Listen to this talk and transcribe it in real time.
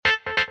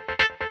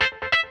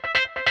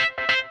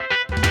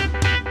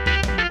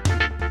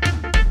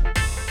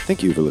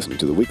Thank you for listening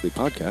to the weekly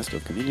podcast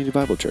of Community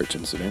Bible Church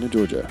in Savannah,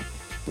 Georgia.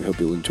 We hope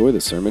you'll enjoy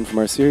this sermon from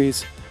our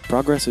series,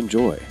 Progress and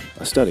Joy,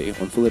 a study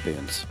on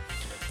Philippians.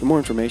 For more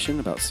information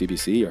about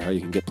CBC or how you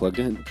can get plugged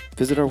in,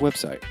 visit our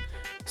website,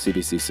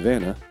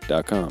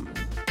 cbcsavannah.com.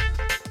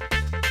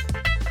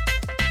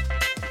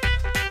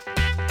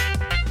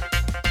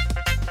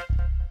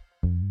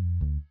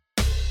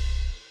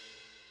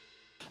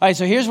 All right,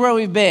 so here's where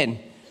we've been.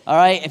 All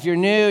right, if you're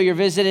new, you're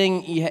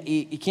visiting,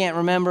 you can't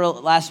remember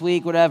last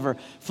week, whatever.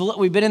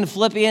 We've been in the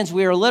Philippians.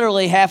 We are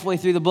literally halfway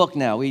through the book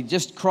now. We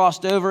just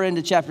crossed over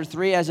into chapter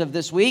 3 as of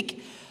this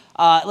week.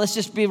 Let's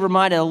just be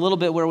reminded a little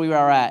bit where we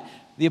are at.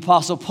 The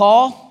Apostle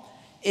Paul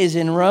is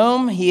in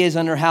Rome. He is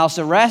under house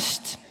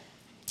arrest.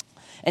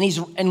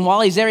 And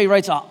while he's there, he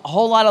writes a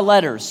whole lot of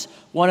letters.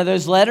 One of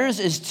those letters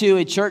is to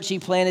a church he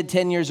planted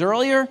 10 years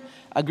earlier,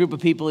 a group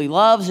of people he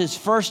loves. His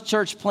first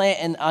church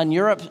plant on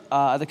Europe,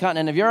 the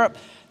continent of Europe,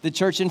 the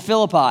church in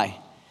Philippi.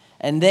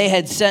 And they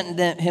had sent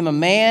him a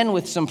man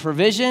with some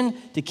provision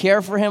to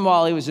care for him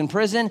while he was in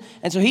prison.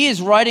 And so he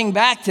is writing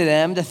back to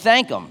them to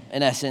thank them,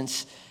 in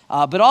essence,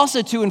 but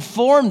also to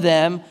inform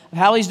them of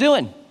how he's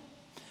doing.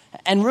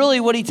 And really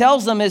what he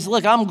tells them is,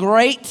 look, I'm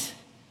great.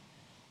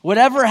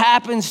 Whatever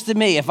happens to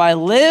me, if I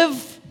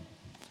live,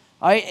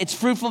 all right, it's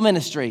fruitful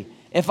ministry.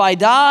 If I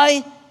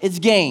die, it's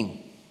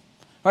gain.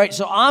 All right,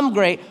 so I'm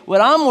great. What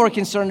I'm more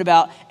concerned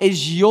about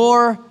is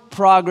your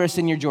progress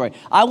and your joy.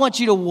 I want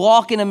you to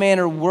walk in a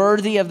manner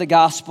worthy of the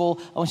gospel.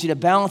 I want you to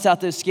balance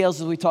out those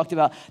scales as we talked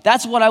about.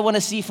 That's what I want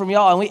to see from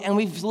y'all. And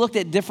we've looked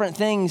at different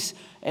things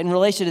in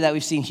relation to that.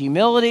 We've seen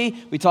humility.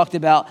 We talked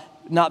about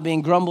not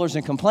being grumblers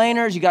and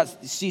complainers. You got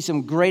to see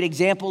some great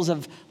examples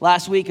of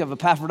last week of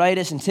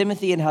Epaphroditus and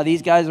Timothy and how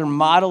these guys are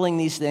modeling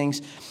these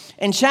things.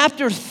 In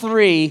chapter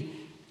 3,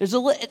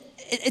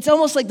 it's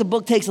almost like the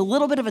book takes a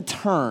little bit of a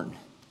turn.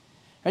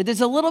 Right?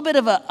 There's a little bit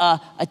of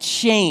a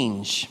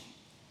change.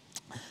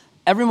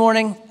 Every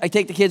morning, I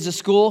take the kids to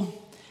school,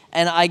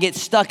 and I get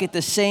stuck at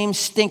the same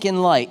stinking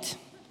light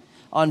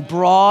on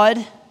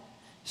Broad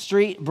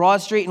Street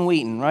in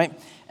Wheaton, right?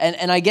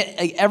 And I get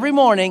every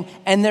morning,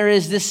 and there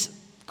is this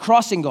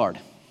crossing guard.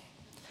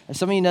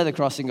 Some of you know the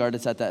crossing guard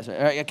that's at that,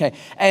 right? Okay.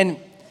 And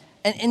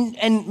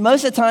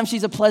most of the time,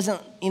 she's a pleasant,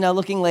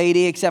 looking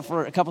lady, except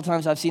for a couple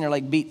times I've seen her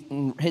like beat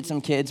and hit some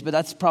kids, but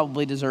that's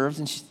probably deserved,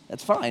 and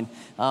that's fine.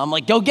 I'm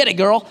like, go get it,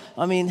 girl.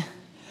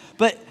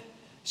 But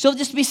she'll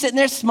just be sitting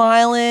there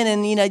smiling,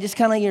 and just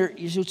kind of you're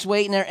just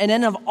waiting there, and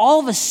then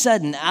all of a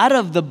sudden, out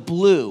of the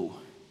blue,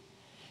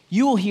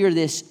 you will hear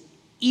this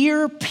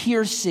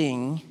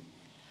ear-piercing,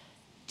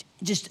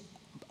 just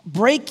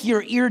break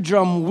your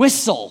eardrum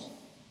whistle.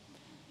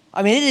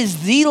 It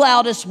is the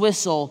loudest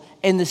whistle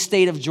in the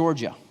state of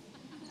Georgia.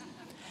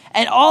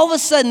 And all of a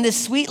sudden,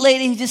 this sweet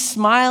lady who's just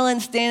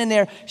smiling, standing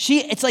there,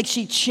 it's like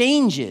she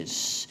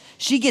changes.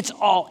 She gets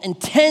all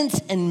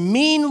intense and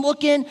mean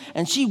looking,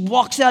 and she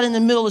walks out in the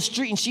middle of the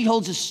street, and she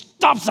holds a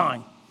stop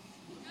sign.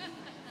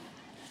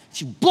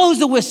 She blows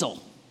the whistle,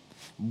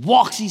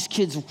 walks these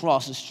kids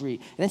across the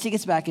street, and then she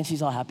gets back, and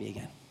she's all happy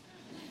again.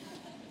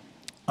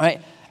 All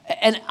right?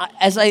 And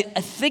as I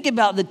think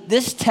about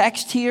this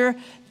text here,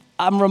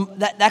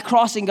 that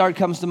crossing guard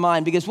comes to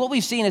mind, because what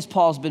we've seen is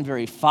Paul's been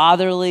very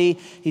fatherly,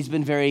 he's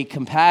been very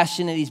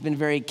compassionate, he's been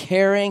very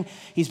caring,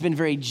 he's been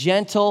very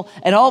gentle,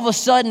 and all of a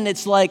sudden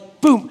it's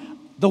like, boom,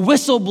 the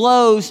whistle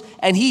blows,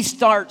 and he's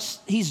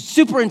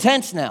super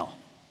intense now,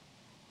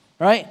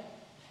 right?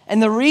 And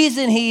the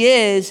reason he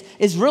is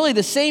really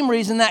the same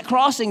reason that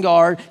crossing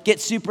guard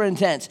gets super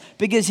intense,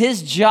 because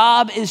his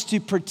job is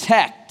to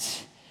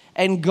protect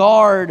and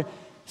guard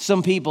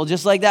some people,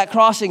 just like that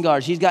crossing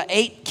guard. She's got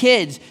 8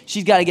 kids.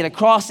 She's got to get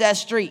across that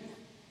street.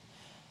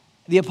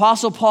 The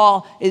Apostle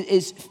Paul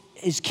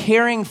is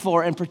caring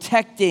for and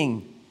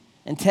protecting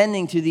and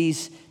tending to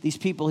these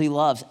people he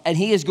loves. And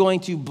he is going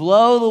to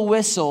blow the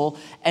whistle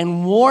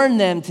and warn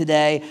them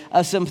today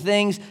of some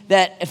things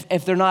that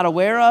if they're not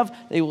aware of,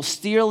 they will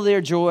steal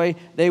their joy.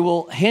 They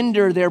will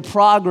hinder their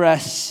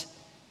progress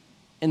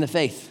in the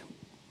faith.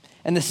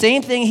 And the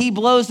same thing he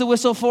blows the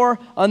whistle for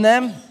on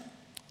them,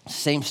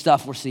 same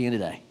stuff we're seeing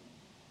today,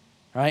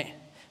 right?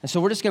 And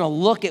so we're just going to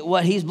look at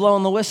what he's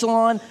blowing the whistle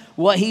on,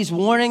 what he's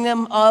warning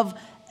them of,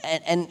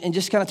 and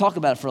just kind of talk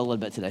about it for a little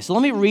bit today. So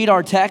let me read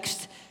our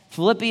text,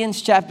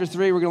 Philippians chapter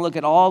 3. We're going to look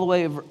at all the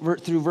way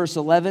through verse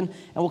 11,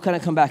 and we'll kind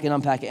of come back and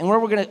unpack it. And what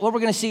we're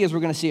going to see is we're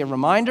going to see a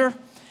reminder,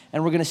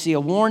 and we're going to see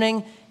a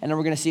warning, and then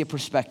we're going to see a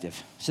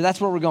perspective. So that's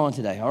where we're going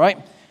today, all right?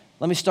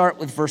 Let me start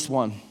with verse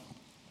 1.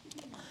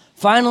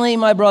 Finally,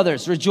 my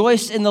brothers,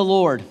 rejoice in the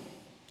Lord.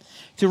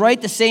 To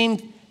write the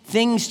same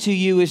things to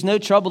you is no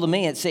trouble to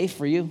me. It's safe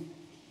for you.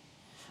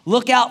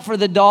 Look out for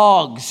the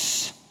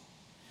dogs.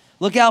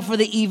 Look out for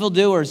the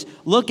evildoers.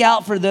 Look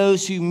out for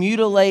those who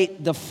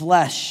mutilate the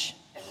flesh.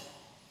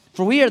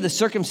 For we are the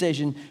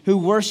circumcision who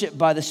worship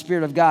by the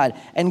Spirit of God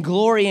and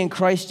glory in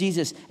Christ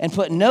Jesus and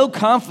put no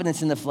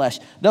confidence in the flesh,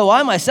 though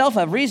I myself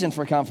have reason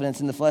for confidence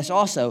in the flesh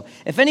also.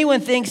 If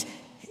anyone thinks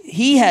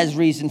he has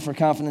reason for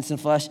confidence in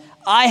flesh,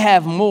 I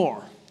have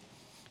more.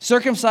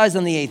 circumcised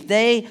on the 8th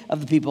day, of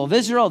the people of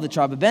Israel, of the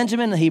tribe of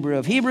Benjamin, the Hebrew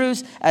of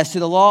Hebrews, as to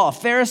the law, a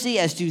Pharisee,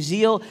 as to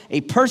zeal,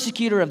 a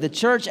persecutor of the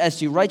church, as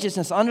to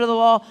righteousness under the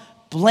law,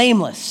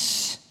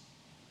 blameless.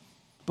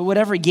 But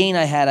whatever gain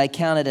I had, I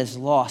counted as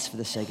loss for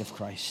the sake of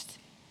Christ.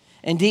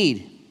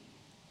 Indeed,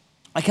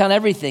 I count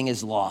everything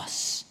as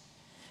loss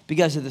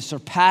because of the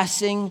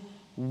surpassing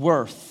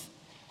worth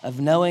of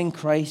knowing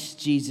Christ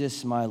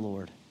Jesus my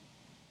Lord.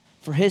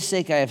 For his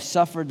sake I have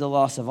suffered the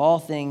loss of all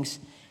things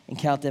and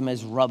count them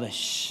as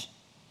rubbish,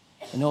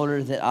 in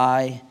order that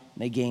I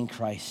may gain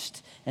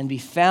Christ and be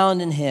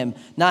found in him,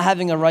 not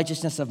having a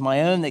righteousness of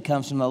my own that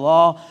comes from the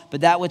law,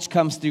 but that which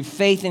comes through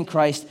faith in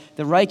Christ,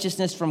 the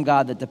righteousness from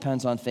God that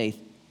depends on faith,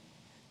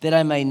 that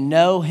I may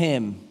know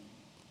him,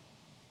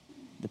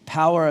 the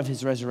power of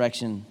his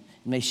resurrection,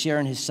 and may share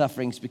in his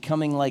sufferings,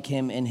 becoming like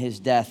him in his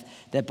death,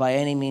 that by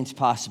any means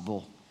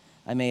possible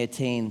I may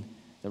attain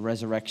the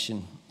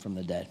resurrection from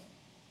the dead.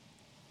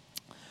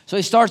 So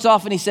he starts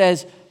off and he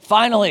says,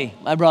 finally,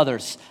 my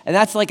brothers. And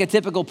that's like a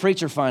typical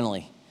preacher,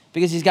 finally,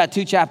 because he's got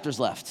 2 chapters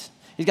left.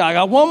 I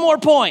got one more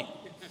point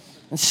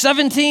and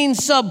 17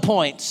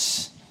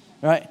 subpoints,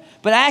 right?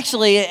 But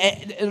actually,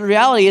 the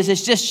reality is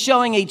it's just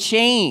showing a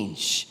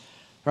change,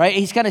 right?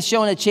 He's kind of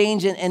showing a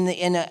change in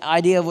the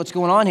idea of what's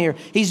going on here.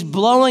 He's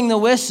blowing the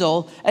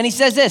whistle, and he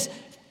says this,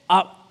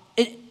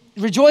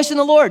 rejoice in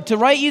the Lord. To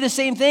write you the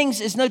same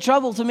things is no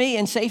trouble to me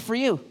and safe for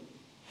you.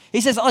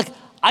 He says, look,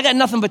 I got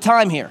nothing but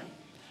time here.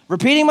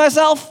 Repeating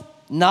myself,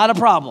 not a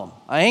problem.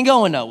 I ain't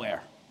going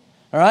nowhere,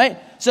 all right?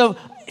 So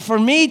for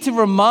me to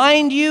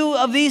remind you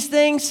of these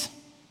things,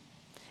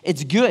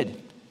 it's good,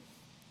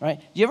 right?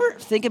 Do you ever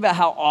think about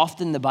how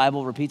often the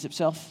Bible repeats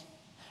itself?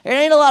 There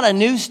ain't a lot of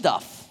new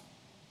stuff.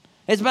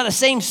 It's about the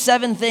same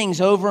 7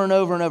 things over and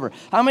over and over.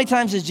 How many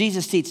times does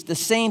Jesus teach the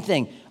same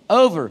thing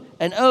over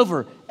and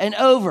over and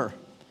over?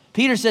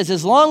 Peter says,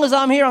 as long as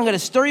I'm here, I'm going to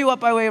stir you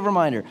up by way of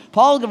reminder.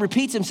 Paul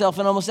repeats himself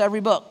in almost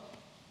every book.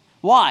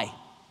 Why?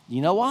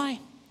 You know why?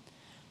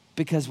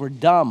 Because we're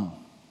dumb.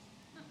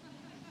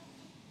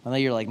 I know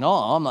you're like, no,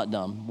 I'm not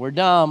dumb. We're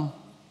dumb.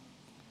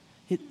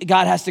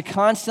 God has to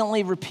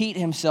constantly repeat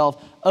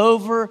himself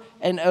over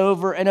and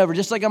over and over,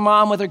 just like a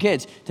mom with her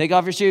kids. Take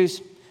off your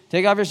shoes.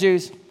 Take off your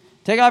shoes.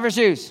 Take off your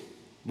shoes.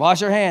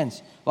 Wash your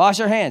hands. Wash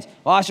your hands.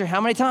 Wash your,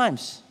 how many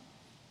times?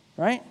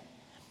 Right?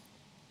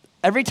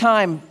 Every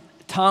time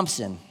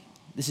Thompson,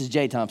 this is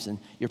Jay Thompson,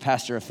 your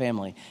pastor of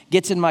family,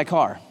 gets in my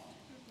car,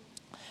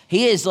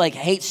 he is like,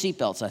 hates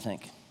seatbelts, I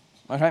think.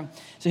 Okay?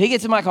 So he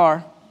gets in my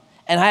car,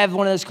 and I have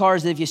one of those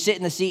cars that if you sit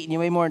in the seat and you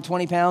weigh more than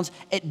 20 pounds,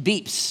 it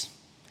beeps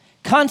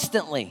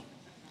constantly.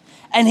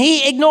 And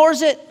he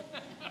ignores it.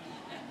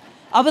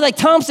 I'll be like,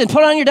 Thompson,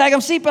 put on your daggum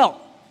seatbelt.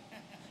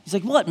 He's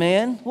like, what,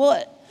 man?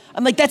 What?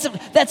 I'm like, that's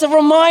a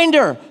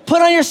reminder.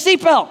 Put on your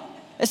seatbelt.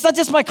 It's not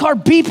just my car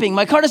beeping.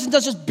 My car doesn't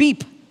just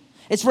beep.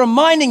 It's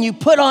reminding you,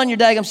 put on your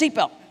daggum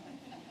seatbelt.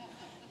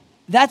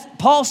 That's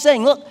Paul's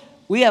saying, look,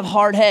 we have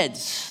hard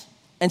heads.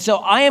 And so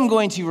I am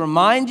going to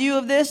remind you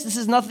of this. This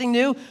is nothing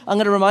new. I'm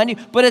going to remind you.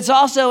 But it's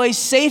also a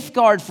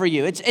safeguard for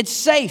you. It's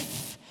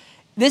safe.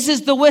 This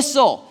is the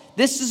whistle.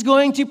 This is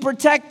going to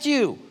protect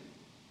you.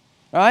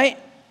 Right?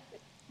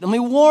 Let me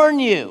warn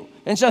you.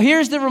 And so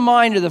here's the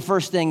reminder, the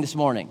first thing this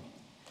morning.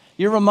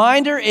 Your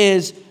reminder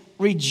is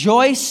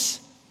rejoice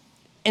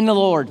in the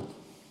Lord.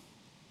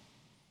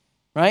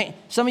 Right?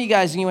 Some of you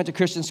guys, when you went to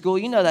Christian school,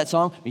 you know that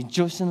song.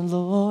 Rejoice in the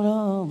Lord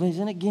always,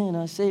 and again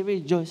I say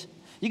rejoice.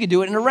 You could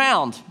do it in a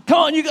round. Come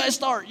on, you guys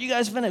start. You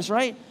guys finish,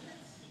 right?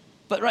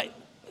 But right,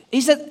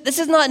 he said, this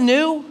is not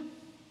new.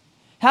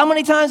 How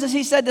many times has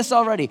he said this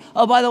already?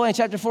 Oh, by the way, in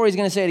chapter 4, he's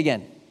going to say it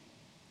again.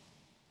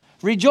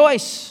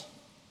 Rejoice.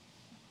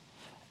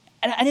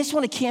 And I just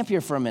want to camp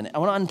here for a minute. I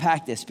want to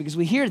unpack this because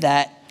we hear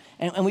that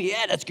and we,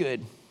 yeah, that's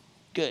good.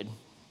 Good.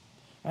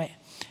 Right?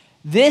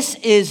 This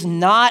is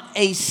not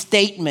a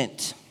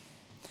statement.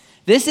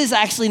 This is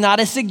actually not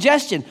a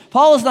suggestion.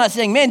 Paul is not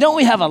saying, man, don't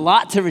we have a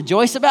lot to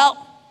rejoice about?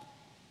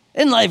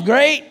 Isn't life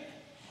great?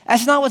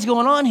 That's not what's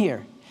going on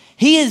here.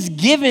 He is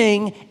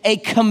giving a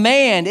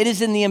command. It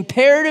is in the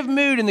imperative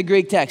mood in the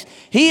Greek text.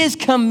 He is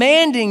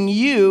commanding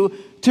you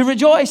to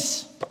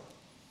rejoice.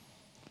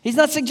 He's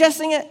not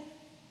suggesting it.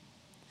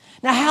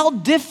 Now, how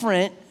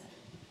different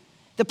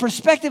the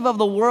perspective of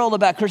the world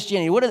about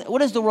Christianity. What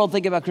does the world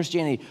think about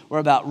Christianity? We're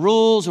about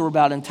rules, or we're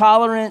about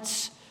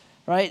intolerance,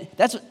 right?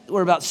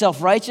 We're about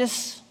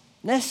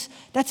self-righteousness.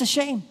 That's a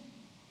shame.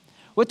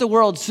 What the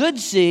world should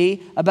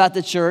see about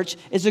the church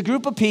is a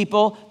group of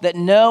people that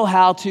know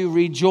how to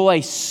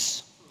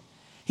rejoice.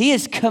 He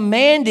is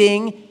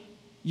commanding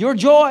your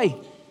joy.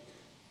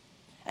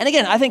 And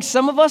again, I think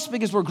some of us,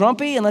 because we're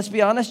grumpy, and let's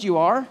be honest, you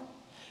are,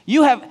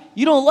 you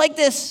don't like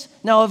this.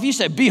 Now, if you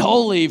say, be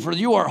holy, for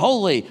you are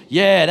holy,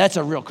 yeah, that's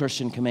a real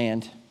Christian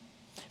command.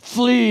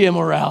 Flee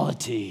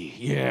immorality,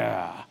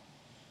 yeah.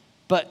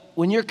 But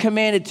when you're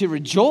commanded to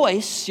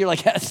rejoice, you're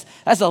like,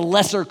 that's a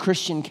lesser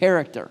Christian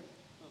character.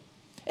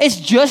 It's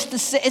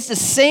the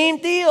same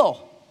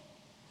deal.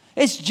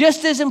 It's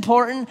just as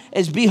important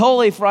as be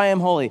holy for I am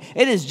holy.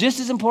 It is just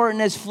as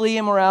important as flee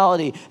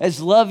immorality,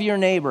 as love your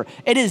neighbor.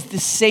 It is the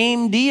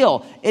same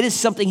deal. It is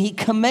something he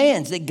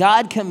commands, that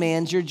God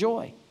commands your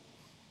joy.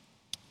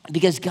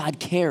 Because God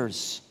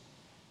cares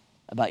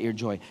about your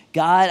joy.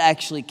 God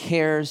actually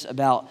cares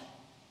about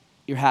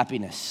your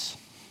happiness.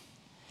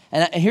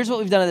 And here's what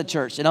we've done at the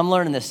church, and I'm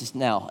learning this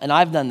now, and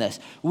I've done this.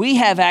 We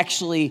have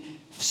actually,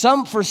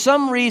 for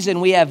some reason,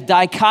 we have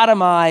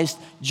dichotomized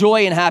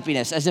joy and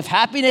happiness, as if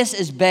happiness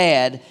is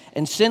bad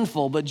and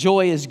sinful, but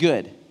joy is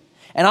good.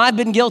 And I've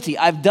been guilty.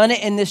 I've done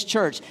it in this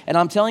church, and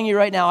I'm telling you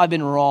right now, I've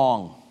been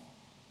wrong.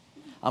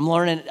 I'm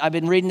learning. I've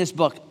been reading this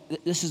book.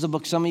 This is a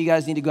book some of you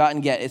guys need to go out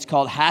and get. It's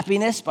called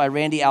Happiness by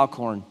Randy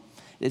Alcorn.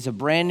 It's a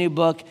brand new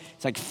book.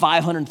 It's like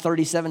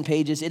 537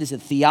 pages. It is a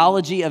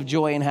theology of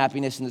joy and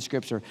happiness in the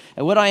scripture.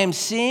 And what I am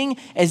seeing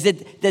is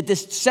that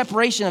this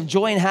separation of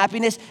joy and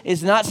happiness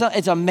is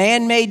it's a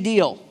man-made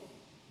deal.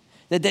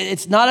 That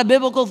it's not a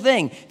biblical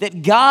thing.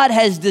 That God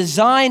has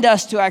designed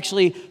us to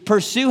actually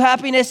pursue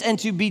happiness and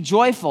to be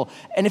joyful.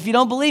 And if you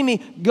don't believe me,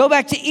 go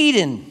back to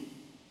Eden.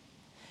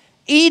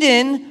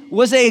 Eden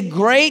was a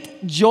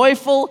great,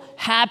 joyful,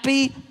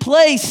 happy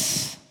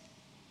place.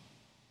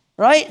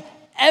 Right?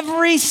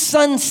 Every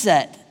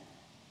sunset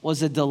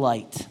was a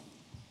delight.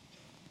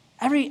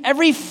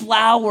 Every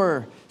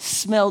flower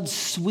smelled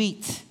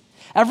sweet.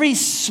 Every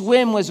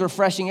swim was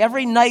refreshing.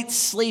 Every night's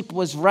sleep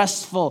was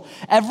restful.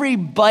 Every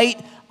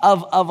bite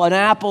of an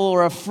apple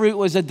or a fruit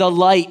was a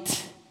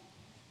delight.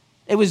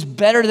 It was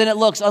better than it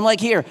looks,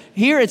 unlike here.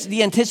 Here, it's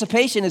the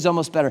anticipation is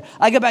almost better.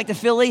 I go back to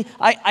Philly,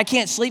 I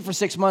can't sleep for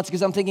 6 months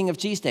because I'm thinking of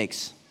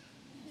cheesesteaks.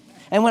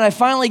 And when I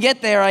finally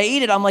get there, I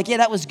eat it. I'm like, yeah,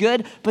 that was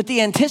good. But the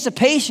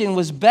anticipation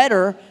was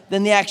better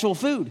than the actual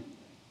food.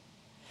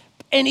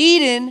 In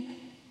Eden,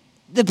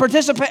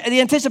 the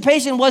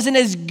anticipation wasn't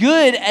as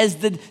good as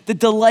the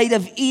delight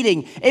of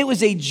eating. It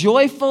was a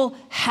joyful,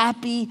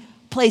 happy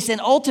place.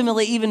 And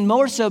ultimately, even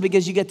more so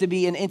because you get to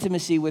be in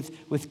intimacy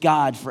with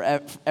God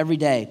for every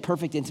day.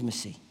 Perfect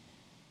intimacy.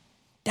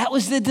 That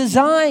was the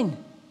design.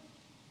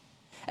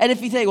 And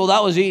if you think, well,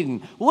 that was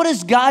Eden. What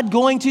is God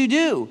going to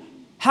do?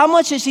 How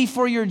much is he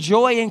for your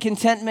joy and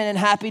contentment and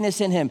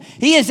happiness in him?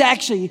 He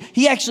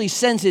actually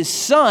sends his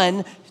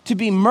son to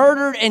be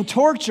murdered and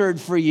tortured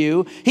for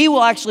you. He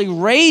will actually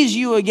raise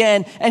you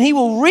again, and he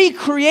will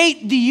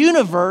recreate the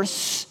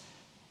universe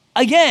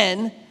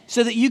again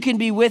so that you can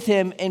be with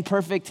him in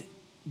perfect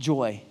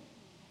joy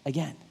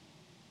again.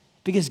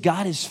 Because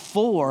God is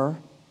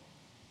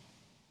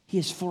he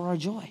is for our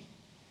joy.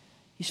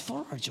 He's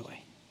for our joy,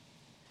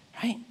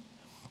 right?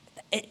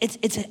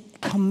 It's a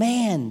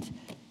command.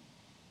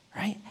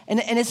 Right? And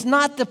it's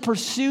not the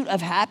pursuit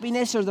of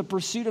happiness or the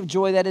pursuit of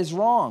joy that is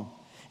wrong.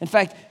 In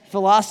fact,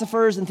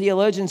 philosophers and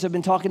theologians have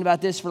been talking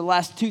about this for the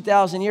last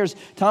 2,000 years.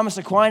 Thomas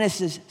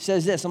Aquinas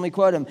says this, let me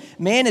quote him.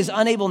 Man is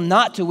unable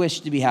not to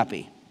wish to be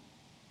happy.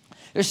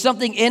 There's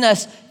something in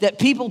us that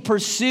people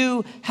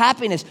pursue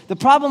happiness. The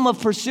problem of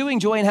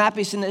pursuing joy and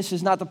happiness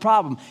is not the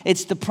problem.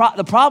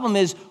 The problem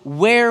is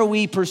where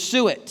we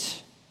pursue it.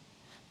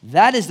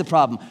 That is the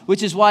problem,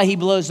 which is why he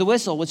blows the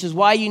whistle, which is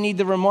why you need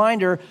the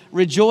reminder,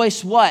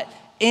 rejoice what?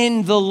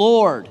 In the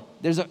Lord.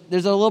 There's a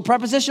little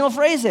prepositional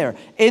phrase there,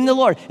 in the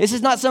Lord. This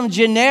is not some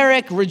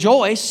generic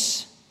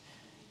rejoice.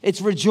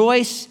 It's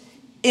rejoice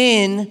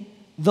in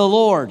the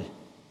Lord.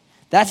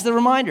 That's the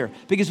reminder,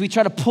 because we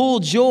try to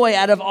pull joy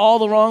out of all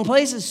the wrong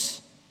places.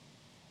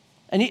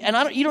 And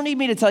you don't need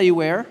me to tell you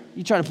where.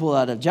 You try to pull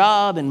out of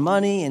job and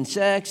money and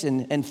sex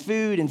and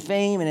food and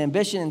fame and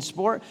ambition and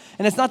sport.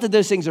 And it's not that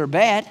those things are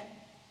bad.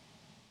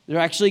 They're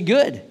actually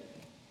good,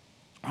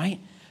 right?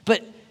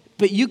 But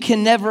you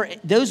can never,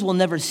 those will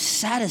never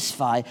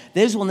satisfy.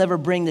 Those will never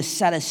bring the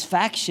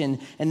satisfaction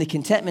and the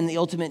contentment and the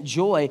ultimate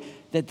joy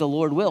that the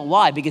Lord will.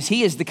 Why? Because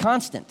he is the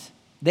constant.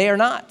 They are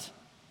not.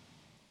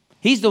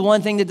 He's the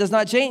one thing that does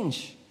not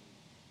change.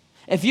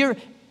 If you're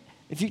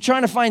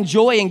trying to find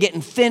joy in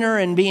getting thinner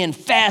and being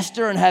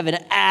faster and having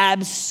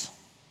abs,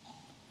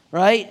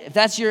 right? If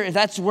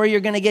that's where you're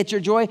going to get your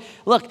joy,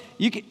 look,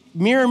 you can,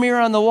 mirror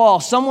on the wall.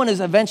 Someone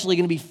is eventually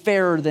going to be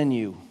fairer than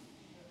you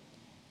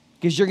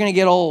because you're going to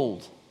get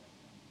old.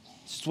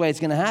 It's the way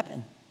it's going to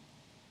happen,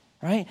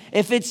 right?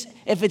 If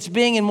it's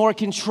being in more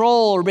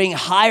control or being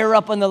higher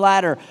up on the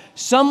ladder,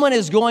 someone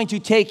is going to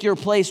take your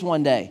place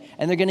one day,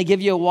 and they're going to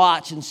give you a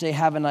watch and say,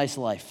 "Have a nice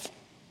life."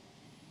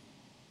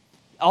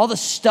 All the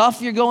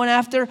stuff you're going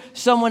after,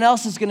 someone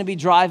else is going to be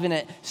driving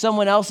it.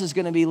 Someone else is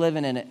going to be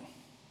living in it.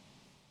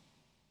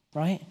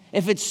 Right?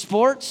 If it's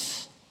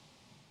sports,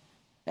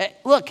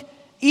 look,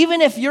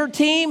 even if your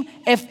team,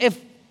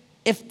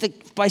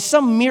 if by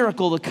some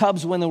miracle the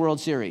Cubs win the World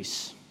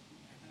Series,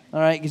 all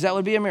right, because that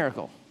would be a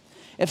miracle.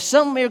 If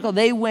some miracle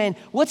they win,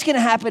 what's going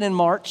to happen in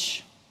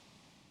March?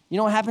 You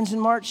know what happens in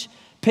March?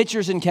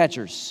 Pitchers and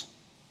catchers.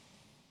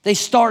 They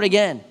start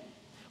again.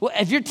 Well,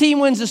 if your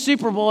team wins the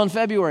Super Bowl in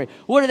February,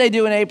 what do they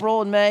do in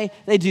April and May?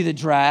 They do the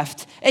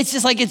draft. It's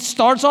just like it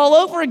starts all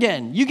over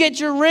again. You get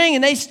your ring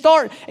and they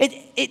start.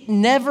 It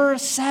never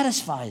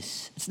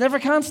satisfies. It's never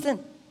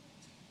constant,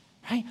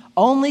 right?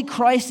 Only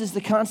Christ is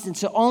the constant,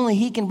 so only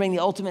he can bring the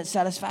ultimate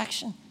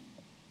satisfaction.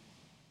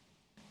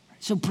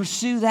 So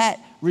pursue that,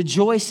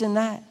 rejoice in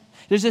that.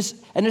 There's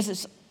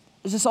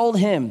this old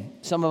hymn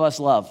some of us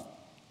love.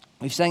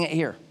 We've sang it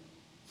here.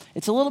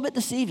 It's a little bit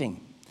deceiving.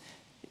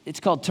 It's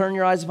called Turn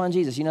Your Eyes Upon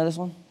Jesus. You know this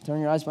one? Turn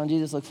your eyes upon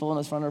Jesus, look full in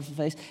his front of his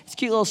face. It's a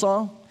cute little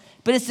song,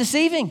 but it's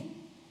deceiving.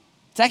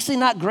 It's actually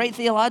not great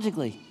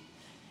theologically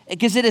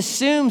because it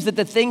assumes that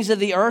the things of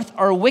the earth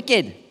are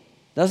wicked,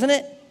 doesn't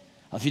it?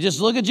 If you just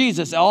look at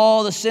Jesus,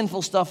 all the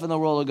sinful stuff in the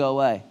world will go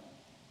away.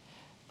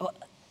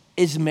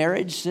 Is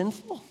marriage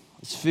sinful?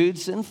 Is food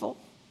sinful?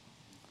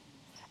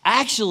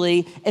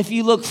 Actually, if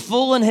you look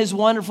full in his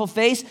wonderful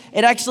face,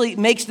 it actually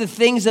makes the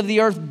things of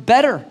the earth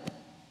better.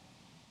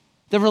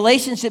 The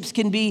relationships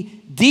can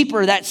be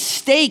deeper. That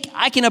steak,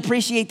 I can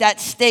appreciate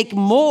that steak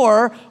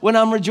more when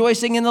I'm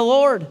rejoicing in the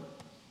Lord.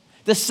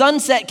 The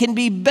sunset can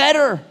be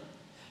better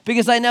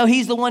because I know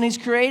he's the one who's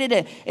created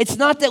it. It's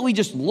not that we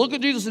just look at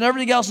Jesus and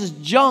everything else is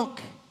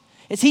junk.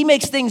 It's he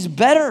makes things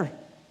better,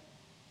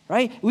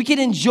 right? We can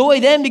enjoy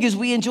them because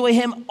we enjoy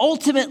him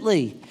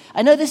ultimately.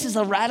 I know this is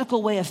a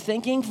radical way of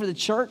thinking for the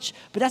church,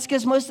 but that's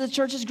because most of the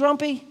church is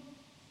grumpy.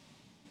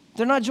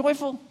 They're not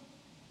joyful.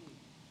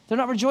 They're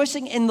not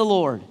rejoicing in the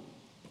Lord.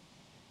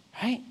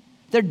 Right?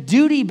 They're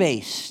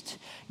duty-based.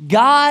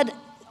 God,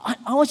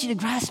 I want you to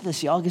grasp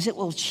this, y'all, because it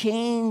will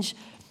change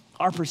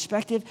our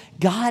perspective.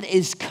 God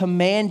is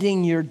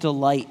commanding your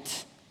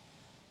delight.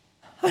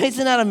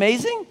 Isn't that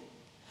amazing?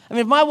 I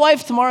mean, if my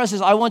wife tomorrow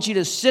says, I want you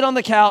to sit on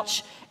the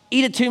couch,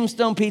 eat a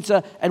Tombstone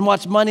pizza, and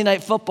watch Monday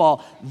Night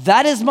Football,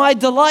 that is my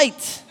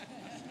delight.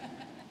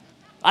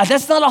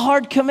 That's not a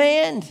hard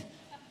command.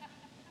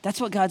 That's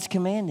what God's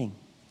commanding.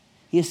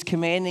 He is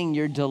commanding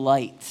your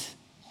delight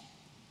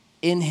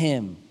in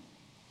him.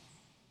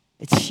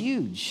 It's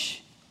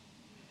huge.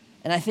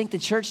 And I think the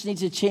church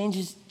needs to change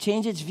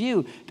its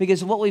view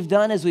because what we've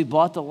done is we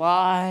bought the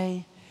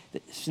lie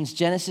since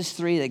Genesis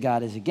 3 that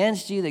God is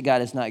against you, that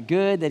God is not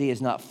good, that he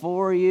is not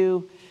for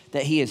you,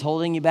 that he is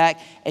holding you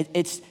back.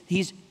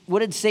 What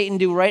did Satan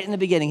do right in the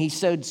beginning? He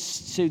sowed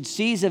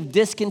seeds of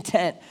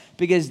discontent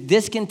because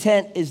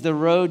discontent is the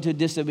road to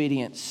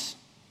disobedience.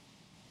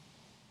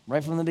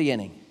 Right from the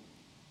beginning,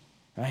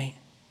 right?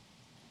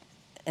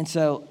 And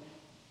so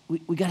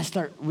we got to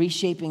start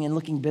reshaping and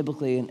looking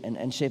biblically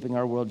and shaping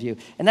our worldview.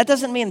 And that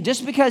doesn't mean,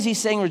 just because he's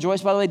saying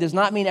rejoice, by the way, does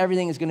not mean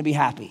everything is going to be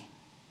happy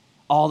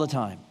all the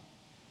time.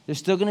 There's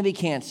still going to be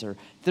cancer.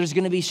 There's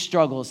going to be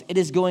struggles. It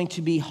is going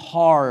to be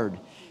hard.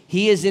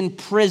 He is in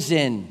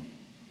prison.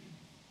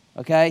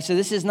 Okay, so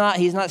he's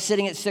not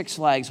sitting at Six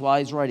Flags while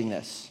he's writing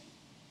this.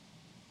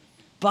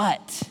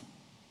 But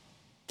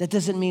that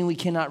doesn't mean we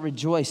cannot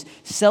rejoice.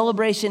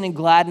 Celebration and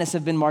gladness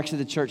have been marks of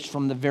the church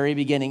from the very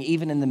beginning,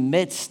 even in the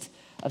midst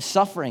of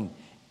suffering,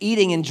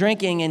 eating and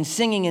drinking and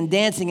singing and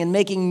dancing and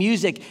making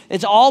music.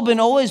 It's all been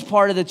always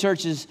part of the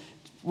church's,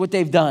 what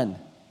they've done.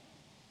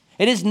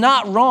 It is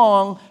not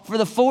wrong for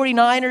the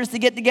 49ers to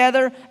get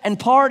together and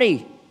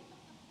party.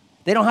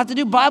 They don't have to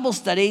do Bible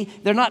study.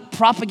 They're not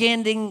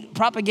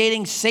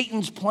propagating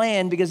Satan's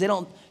plan because they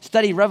don't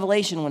study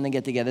Revelation when they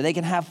get together. They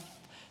can have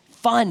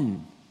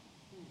fun,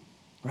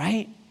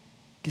 right?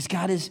 Because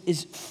God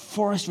is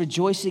for us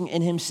rejoicing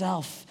in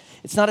himself.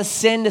 It's not a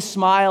sin to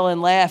smile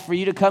and laugh, for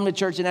you to come to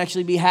church and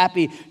actually be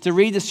happy, to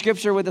read the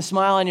scripture with a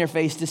smile on your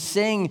face, to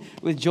sing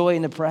with joy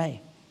and to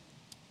pray.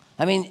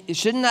 I mean,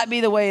 shouldn't that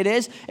be the way it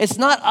is? It's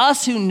not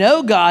us who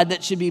know God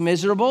that should be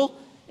miserable.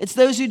 It's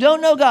those who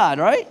don't know God,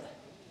 right?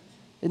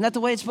 Isn't that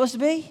the way it's supposed to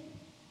be?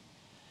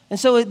 And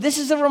so this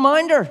is a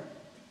reminder,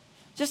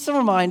 just a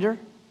reminder.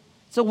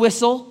 It's a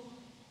whistle.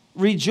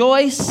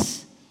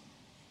 Rejoice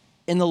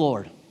in the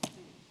Lord.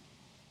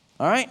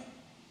 All right?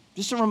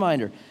 Just a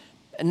reminder.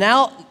 And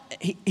now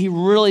he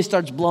really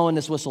starts blowing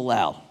this whistle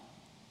loud.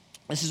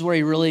 This is where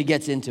he really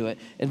gets into it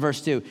in verse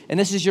 2. And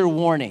this is your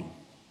warning.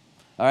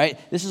 All right?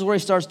 This is where he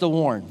starts to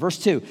warn. Verse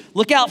 2.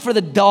 Look out for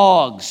the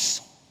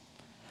dogs.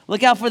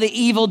 Look out for the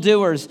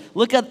evildoers.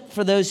 Look out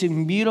for those who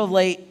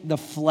mutilate the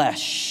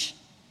flesh.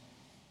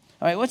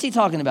 All right, what's he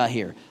talking about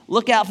here?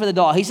 Look out for the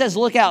dog. He says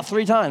look out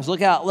 3 times.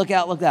 Look out, look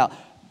out, look out.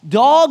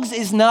 Dogs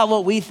is not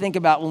what we think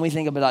about when we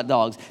think about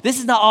dogs. This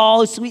is not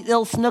all sweet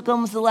little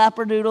Snookums, the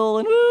Labradoodle,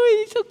 and ooh,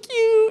 he's so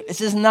cute.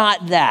 This is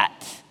not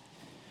that,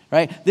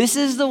 right? This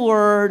is the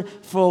word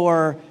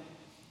for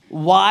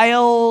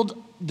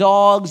wild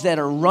dogs that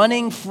are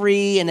running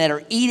free and that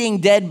are eating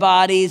dead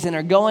bodies and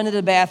are going to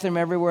the bathroom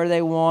everywhere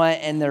they want,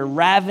 and they're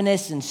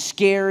ravenous and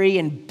scary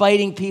and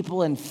biting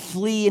people and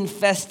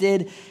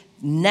flea-infested,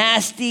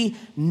 nasty,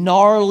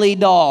 gnarly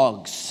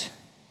dogs.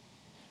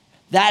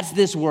 That's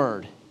this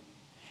word.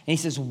 And he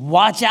says,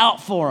 watch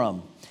out for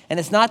them. And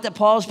it's not that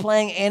Paul's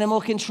playing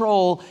animal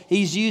control.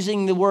 He's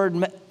using the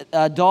word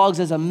dogs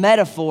as a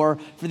metaphor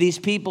for these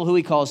people who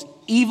he calls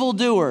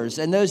evildoers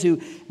and those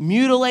who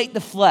mutilate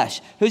the flesh.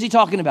 Who's he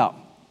talking about?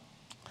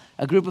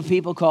 A group of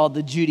people called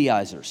the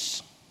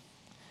Judaizers.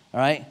 All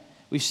right?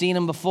 We've seen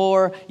them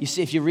before. You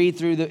see, if you read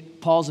through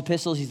Paul's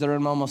epistles, they're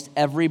in almost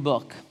every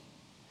book.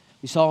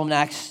 We saw them in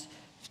Acts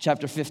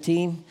chapter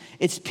 15.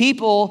 It's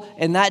people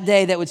in that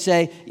day that would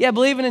say, yeah,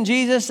 believing in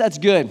Jesus, that's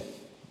good.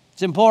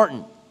 It's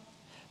important.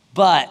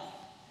 But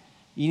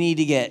you need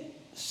to get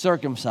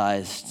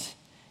circumcised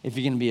if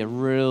you're going to be a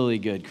really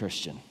good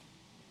Christian.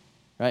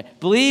 Right?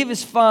 Believe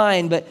is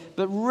fine, but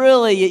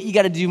really you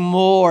got to do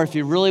more. If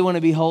you really want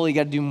to be holy, you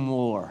got to do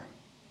more.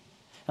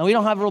 And we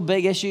don't have real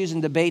big issues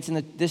and debates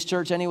in this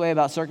church anyway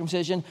about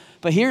circumcision,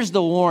 but here's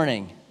the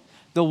warning.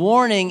 The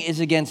warning is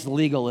against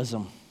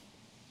legalism.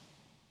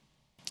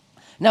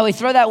 Now, we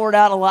throw that word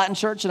out a lot in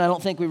church, and I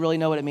don't think we really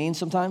know what it means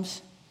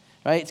sometimes,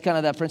 right? It's kind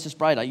of that Princess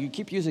Bride. You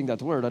keep using that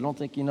word. I don't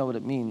think you know what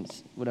it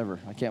means, whatever.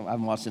 I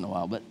haven't watched it in a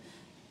while, but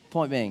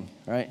point being,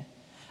 right?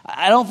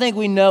 I don't think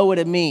we know what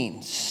it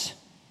means,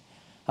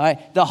 all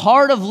right? The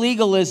heart of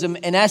legalism,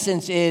 in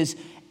essence, is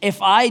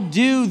if I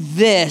do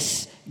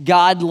this,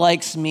 God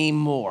likes me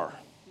more.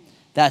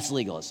 That's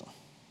legalism,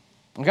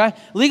 okay?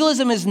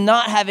 Legalism is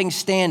not having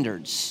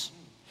standards.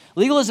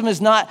 Legalism is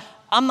not,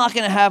 I'm not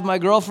going to have my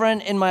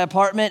girlfriend in my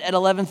apartment at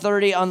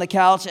 11:30 on the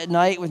couch at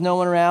night with no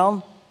one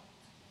around.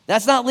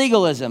 That's not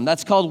legalism.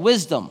 That's called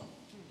wisdom,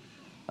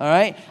 all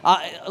right?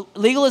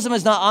 Legalism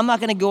is not, I'm not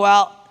going to go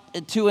out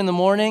at 2 in the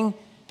morning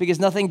because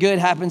nothing good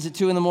happens at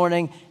 2 in the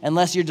morning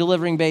unless you're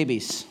delivering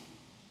babies,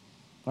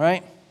 all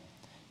right?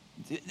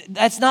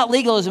 That's not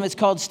legalism. It's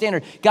called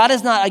standard. God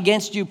is not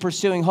against you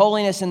pursuing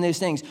holiness and these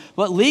things.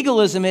 What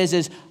legalism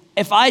is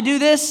if I do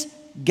this,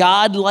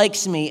 God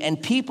likes me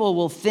and people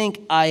will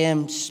think I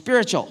am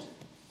spiritual.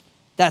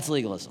 That's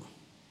legalism,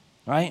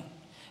 right?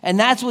 And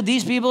that's what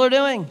these people are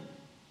doing.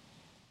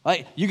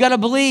 Right? You got to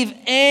believe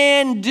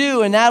and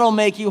do, and that'll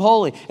make you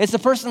holy. It's the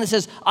person that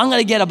says, I'm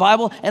going to get a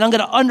Bible, and I'm going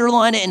to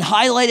underline it and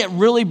highlight it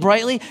really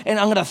brightly, and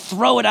I'm going to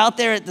throw it out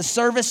there at the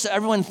service so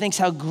everyone thinks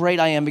how great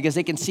I am because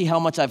they can see how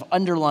much I've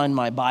underlined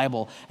my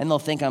Bible, and they'll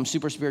think I'm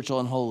super spiritual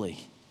and holy.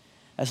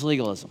 That's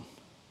legalism,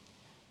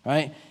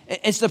 right?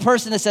 It's the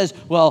person that says,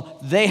 well,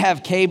 they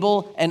have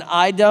cable, and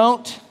I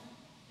don't.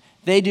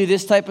 They do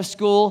this type of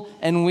school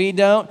and we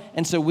don't,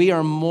 and so we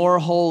are more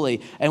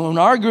holy. And when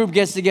our group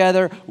gets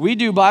together, we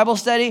do Bible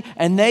study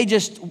and they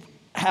just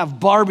have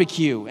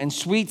barbecue and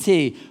sweet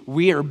tea.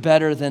 We are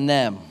better than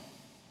them.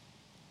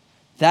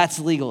 That's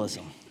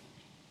legalism,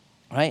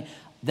 right?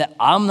 That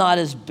I'm not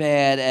as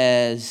bad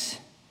as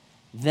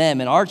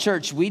them. In our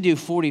church, we do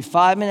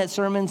 45-minute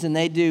sermons and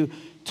they do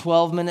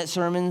 12-minute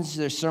sermons.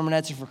 Their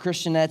sermonettes are for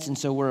Christianettes, and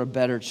so we're a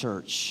better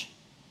church.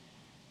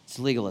 It's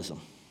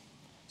legalism.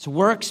 It's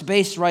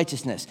works-based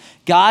righteousness.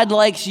 God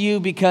likes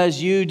you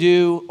because you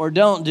do or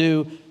don't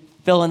do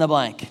fill in the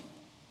blank,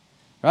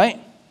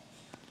 right?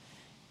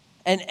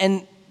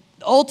 And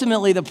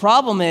ultimately the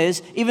problem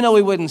is, even though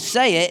we wouldn't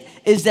say it,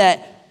 is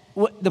that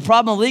the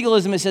problem of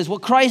legalism is says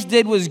what Christ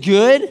did was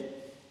good,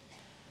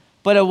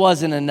 but it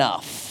wasn't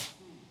enough.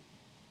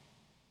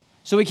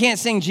 So we can't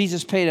sing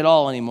Jesus paid it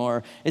all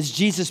anymore. It's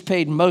Jesus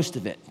paid most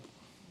of it,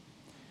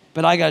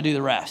 but I got to do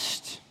the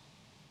rest.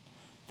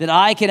 That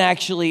I can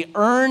actually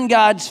earn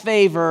God's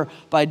favor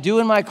by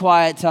doing my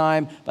quiet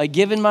time, by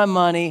giving my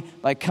money,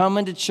 by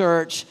coming to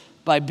church,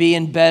 by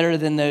being better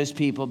than those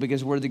people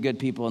because we're the good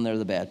people and they're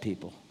the bad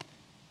people.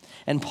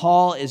 And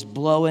Paul is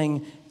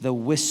blowing the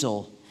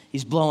whistle.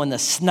 He's blowing the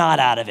snot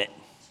out of it.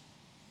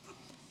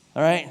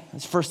 All right?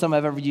 That's the first time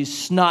I've ever used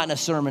snot in a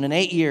sermon in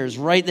 8 years,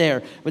 right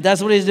there. But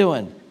that's what he's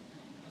doing.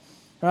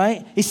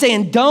 Right? He's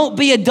saying, don't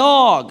be a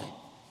dog.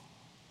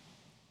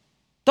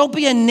 Don't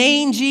be a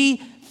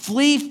mangy,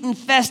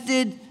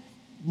 flea-infested,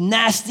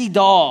 nasty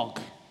dog.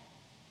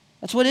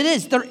 That's what it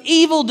is. They're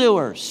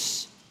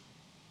evildoers.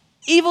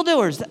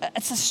 Evildoers.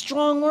 That's a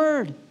strong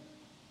word.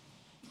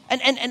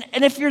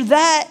 And if you're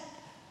that,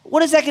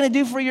 what is that going to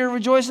do for your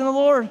rejoice in the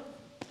Lord?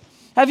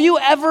 Have you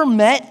ever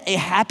met a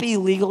happy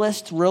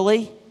legalist,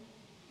 really?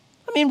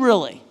 I mean,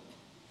 really.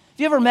 Have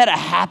you ever met a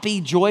happy,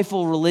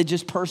 joyful,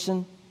 religious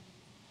person?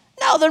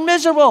 No, they're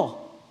miserable.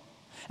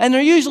 And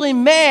they're usually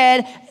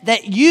mad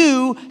that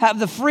you have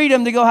the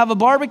freedom to go have a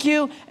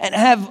barbecue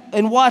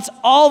and watch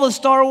all the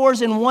Star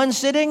Wars in one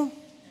sitting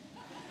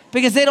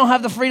because they don't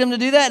have the freedom to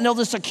do that, and they'll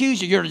just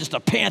accuse you. You're just a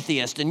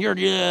pantheist, and you're,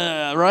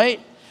 right?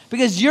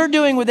 Because you're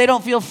doing what they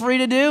don't feel free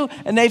to do,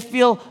 and they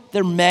feel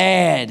they're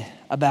mad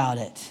about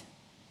it,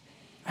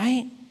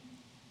 right?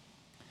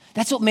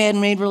 That's what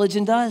man-made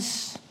religion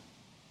does.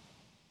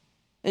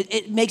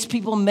 It makes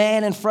people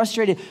mad and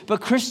frustrated.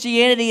 But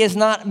Christianity is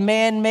not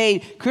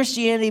man-made.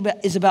 Christianity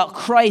is about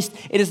Christ.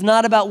 It is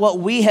not about what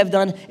we have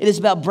done. It is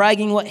about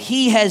bragging what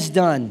he has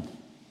done.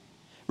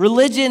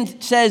 Religion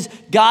says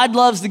God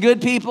loves the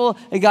good people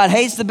and God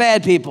hates the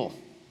bad people.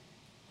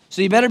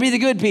 So you better be the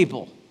good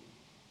people.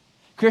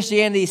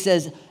 Christianity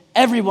says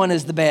everyone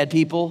is the bad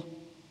people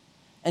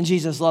and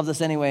Jesus loved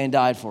us anyway and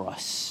died for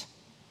us.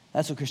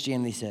 That's what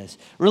Christianity says.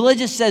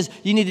 Religious says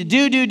you need to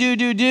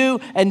do,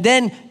 and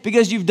then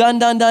because you've done,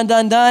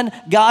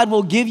 God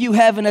will give you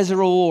heaven as a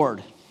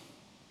reward.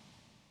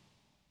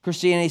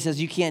 Christianity says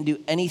you can't do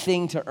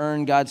anything to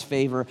earn God's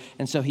favor,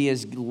 and so he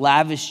has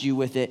lavished you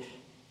with it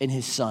in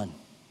his son.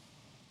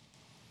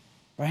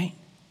 Right?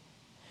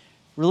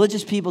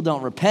 Religious people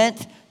don't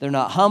repent. They're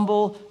not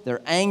humble.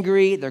 They're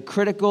angry. They're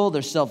critical.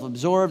 They're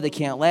self-absorbed. They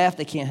can't laugh.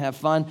 They can't have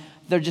fun.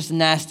 They're just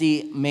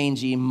nasty,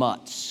 mangy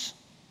mutts.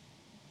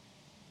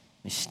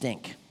 They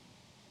stink.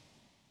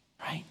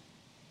 Right?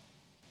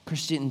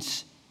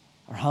 Christians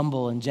are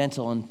humble and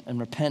gentle and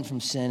repent from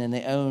sin, and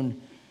they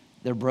own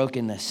their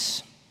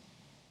brokenness.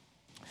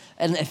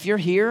 And if you're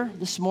here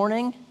this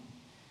morning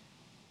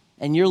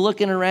and you're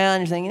looking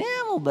around, you're thinking,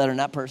 I'm a little better than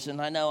that person.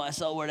 I know, I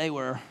saw where they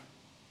were.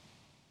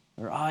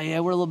 Or, oh yeah,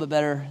 we're a little bit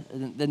better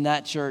than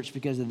that church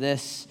because of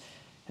this.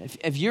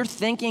 If you're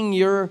thinking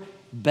you're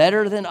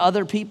better than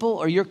other people,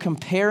 or you're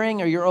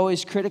comparing, or you're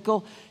always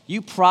critical,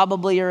 you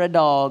probably are a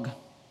dog.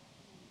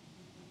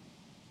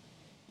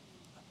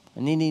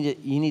 And you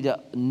need to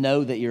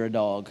know that you're a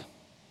dog.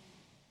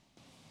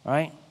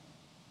 Right?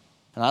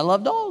 And I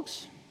love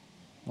dogs.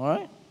 All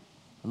right?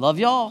 I love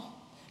y'all.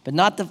 But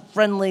not the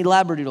friendly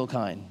Labradoodle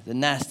kind, the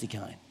nasty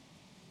kind.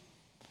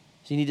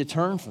 So you need to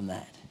turn from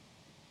that.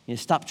 You need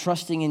to stop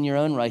trusting in your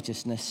own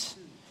righteousness.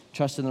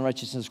 Trust in the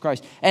righteousness of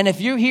Christ. And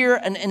if you're here,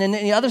 and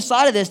the other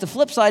side of this, the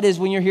flip side is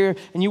when you're here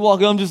and you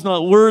walk, I'm just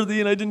not worthy,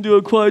 and I didn't do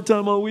a quiet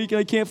time all week, and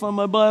I can't find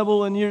my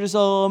Bible, and you're just,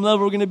 I'm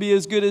never going to be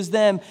as good as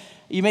them.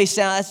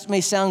 That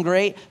may sound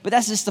great, but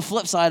that's just the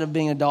flip side of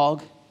being a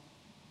dog.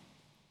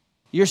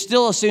 You're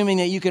still assuming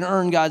that you can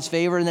earn God's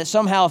favor, and that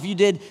somehow if you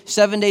did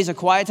 7 days of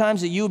quiet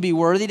times that you would be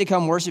worthy to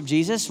come worship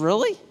Jesus.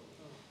 Really?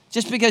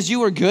 Just because you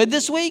were good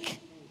this week?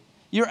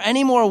 You're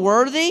any more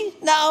worthy?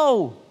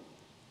 No.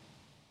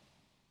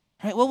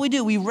 Right? What we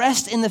do, we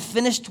rest in the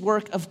finished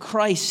work of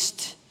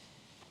Christ.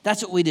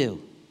 That's what we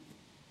do.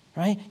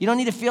 Right? You don't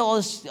need to feel all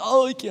this,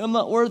 I'm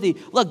not worthy.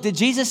 Look, did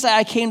Jesus say,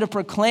 I came to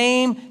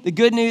proclaim the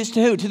good news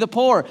to who? To the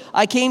poor.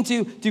 I came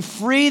to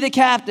free the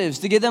captives,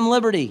 to give them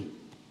liberty.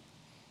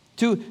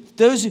 To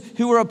those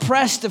who are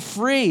oppressed, to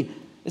free.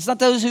 It's not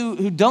those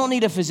who don't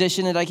need a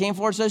physician that I came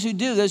for. It's those who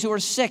do, those who are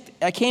sick.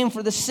 I came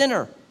for the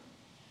sinner.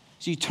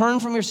 So you turn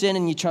from your sin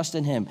and you trust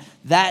in him.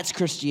 That's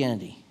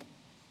Christianity.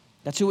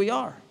 That's who we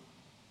are.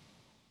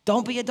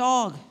 Don't be a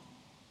dog.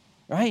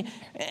 Right?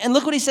 And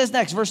look what he says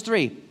next, verse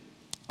 3.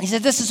 He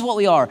says, this is what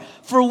we are.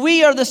 For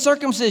we are the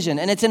circumcision.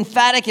 And it's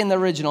emphatic in the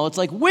original. It's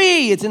like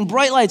it's in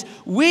bright lights.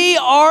 We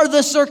are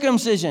the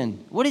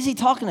circumcision. What is he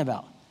talking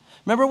about?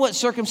 Remember what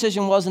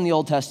circumcision was in the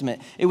Old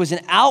Testament? It was an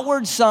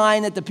outward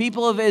sign that the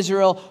people of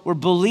Israel were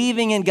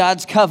believing in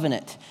God's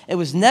covenant. It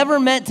was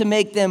never meant to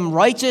make them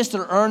righteous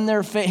or earn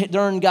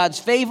God's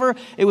favor.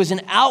 It was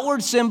an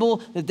outward symbol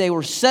that they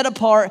were set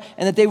apart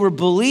and that they were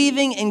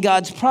believing in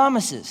God's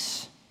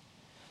promises.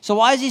 So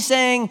why is he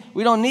saying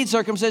we don't need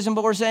circumcision,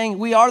 but we're saying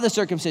we are the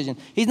circumcision?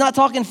 He's not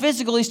talking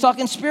physical, he's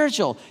talking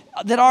spiritual.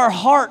 That our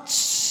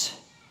hearts,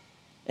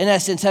 in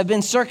essence, have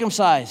been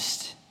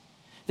circumcised.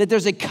 That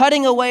there's a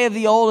cutting away of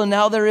the old and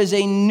now there is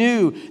a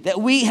new, that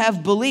we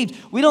have believed.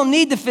 We don't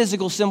need the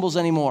physical symbols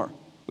anymore.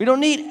 We don't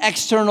need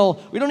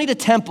we don't need a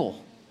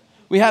temple.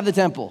 We have the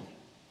temple.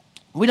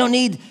 We don't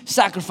need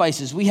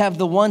sacrifices. We have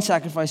the one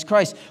sacrifice,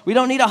 Christ. We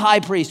don't need a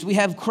high priest. We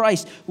have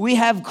Christ. We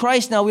have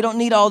Christ now. We don't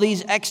need all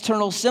these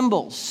external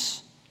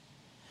symbols.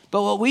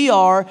 But what we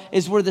are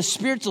is we're the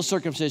spiritual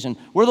circumcision.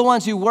 We're the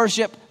ones who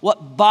worship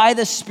by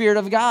the Spirit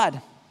of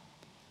God.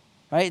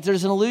 Right?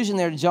 There's an allusion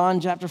there to John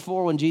chapter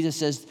 4 when Jesus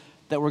says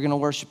that we're going to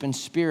worship in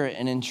spirit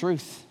and in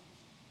truth.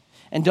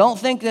 And don't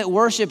think that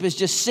worship is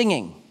just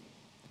singing.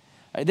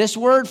 Right, this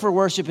word for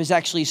worship is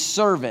actually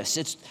service.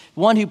 It's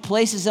one who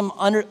places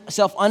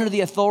himself under the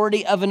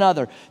authority of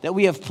another. That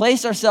we have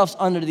placed ourselves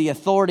under the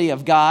authority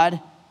of God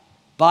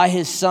by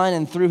his Son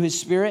and through his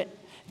Spirit.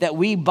 That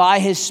we, by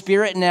his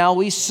Spirit now,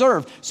 we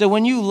serve. So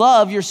when you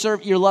love,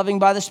 you're loving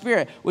by the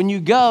Spirit. When you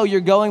go, you're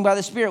going by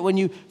the Spirit. When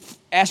you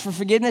ask for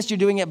forgiveness, you're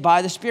doing it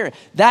by the Spirit.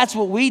 That's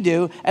what we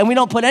do, and we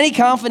don't put any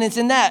confidence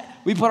in that.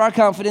 We put our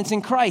confidence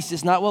in Christ.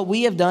 It's not what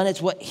we have done,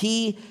 it's what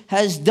he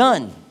has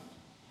done.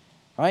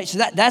 All right, so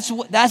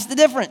that's the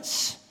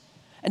difference.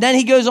 And then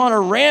he goes on a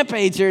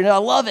rampage here, and I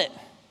love it.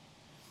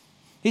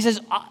 He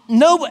says,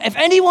 no, if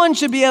anyone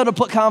should be able to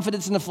put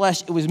confidence in the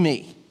flesh, it was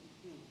me.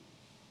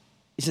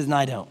 He says, no,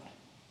 I don't.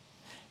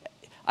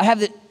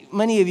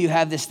 Many of you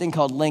have this thing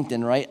called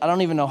LinkedIn, right? I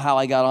don't even know how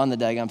I got on the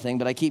daggum thing,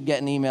 but I keep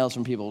getting emails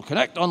from people,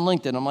 connect on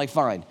LinkedIn. I'm like,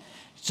 fine.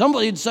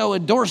 Somebody so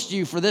endorsed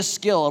you for this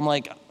skill. I'm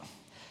like,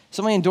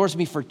 somebody endorsed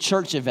me for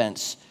church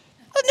events.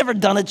 I've never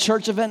done a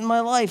church event in my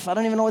life. I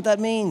don't even know what that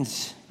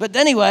means. But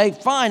anyway,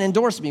 fine,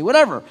 endorse me,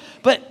 whatever.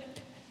 But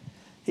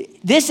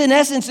this, in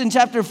essence, in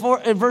chapter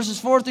 4,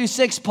 verses 4 through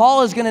 6,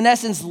 Paul is going to, in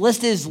essence,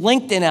 list his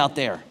LinkedIn out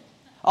there.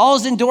 All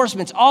his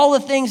endorsements, all the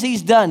things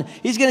he's done.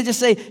 He's going to just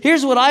say,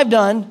 here's what I've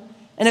done.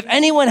 And if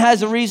anyone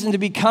has a reason to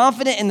be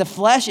confident in the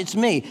flesh, it's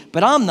me.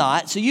 But I'm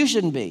not, so you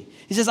shouldn't be.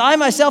 He says, I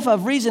myself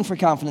have reason for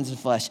confidence in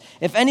flesh.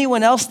 If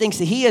anyone else thinks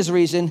that he has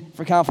reason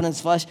for confidence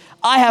in flesh,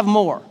 I have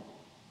more.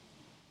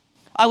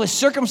 I was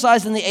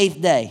circumcised on the 8th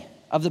day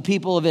of the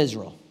people of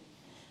Israel,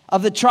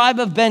 of the tribe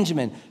of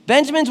Benjamin.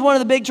 Benjamin's one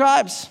of the big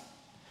tribes.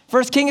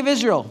 First king of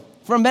Israel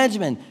from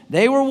Benjamin.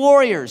 They were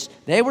warriors.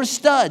 They were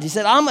studs. He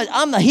said,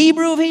 I'm the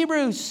Hebrew of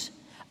Hebrews.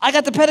 I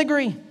got the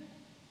pedigree.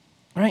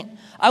 right?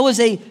 I was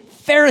a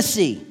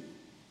Pharisee.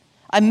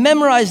 I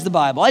memorized the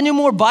Bible. I knew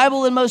more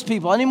Bible than most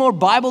people. I knew more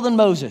Bible than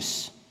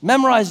Moses.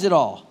 Memorized it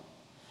all.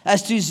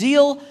 As to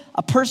zeal,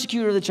 a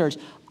persecutor of the church.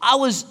 I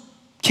was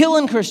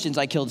killing Christians.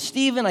 I killed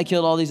Stephen. I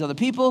killed all these other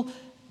people.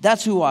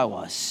 That's who I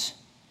was,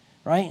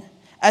 right?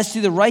 As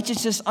to the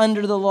righteousness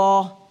under the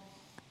law,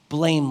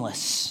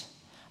 blameless.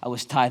 I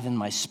was tithing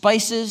my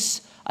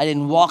spices. I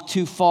didn't walk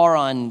too far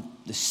on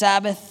the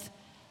Sabbath.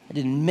 I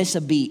didn't miss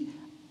a beat.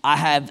 I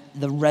have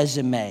the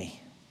resume,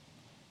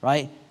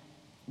 right?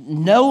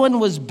 No one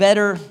was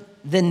better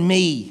than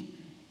me,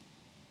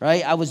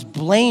 right? I was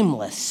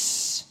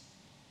blameless.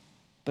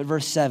 But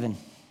verse 7,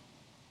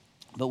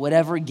 but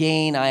whatever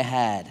gain I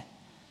had,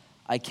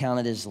 I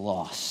counted as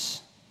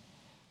loss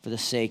for the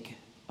sake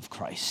of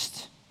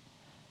Christ.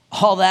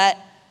 All that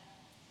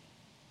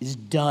is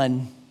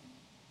done.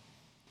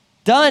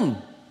 Done.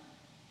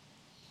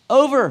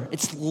 Over.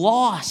 It's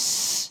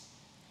loss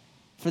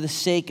for the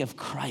sake of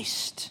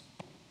Christ.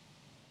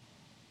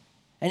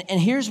 And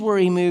here's where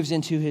he moves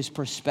into his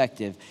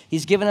perspective.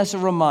 He's given us a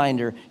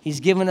reminder.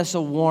 He's given us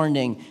a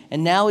warning.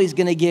 And now he's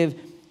going to give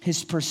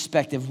his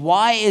perspective.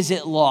 Why is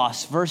it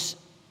lost? Verse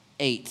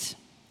 8.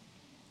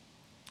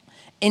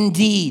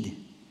 Indeed,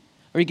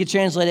 or you could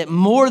translate it,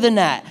 more than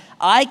that,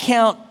 I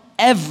count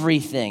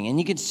everything, and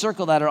you could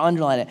circle that or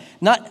underline it.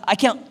 I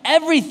count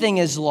everything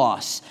as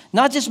loss.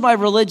 Not just my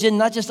religion,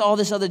 not just all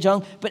this other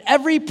junk, but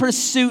every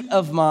pursuit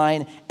of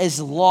mine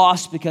is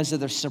lost because of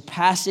the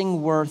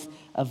surpassing worth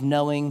of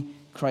knowing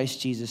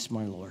Christ Jesus,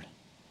 my Lord.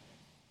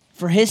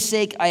 For his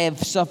sake, I have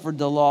suffered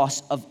the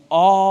loss of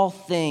all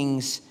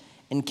things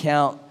and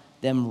count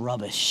them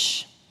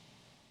rubbish.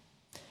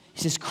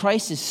 He says,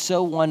 Christ is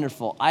so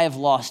wonderful. I have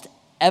lost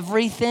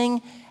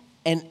everything,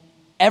 and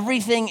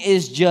everything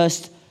is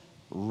just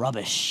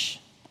rubbish.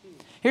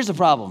 Here's the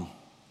problem.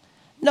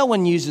 No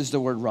one uses the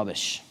word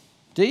rubbish,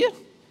 do you?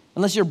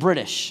 Unless you're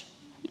British.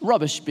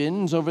 Rubbish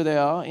bins over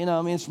there.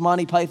 It's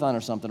Monty Python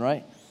or something,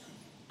 right?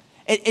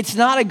 It's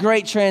not a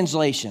great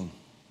translation,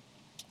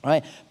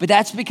 right? But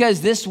that's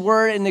because this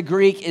word in the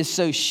Greek is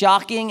so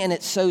shocking and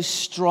it's so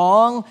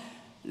strong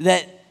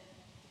that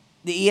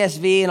the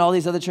ESV and all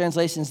these other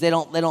translations, they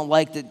don't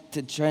like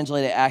to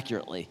translate it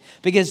accurately.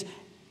 Because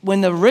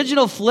when the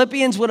original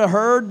Philippians would have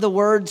heard the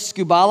word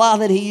skubala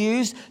that he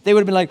used, they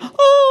would have been like,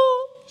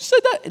 oh, said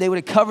that. They would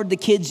have covered the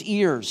kids'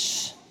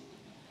 ears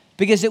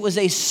because it was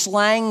a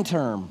slang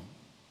term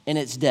in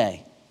its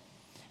day.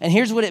 And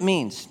here's what it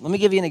means. Let me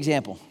give you an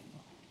example.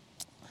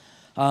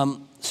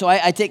 So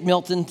I take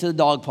Milton to the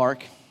dog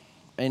park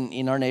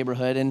in our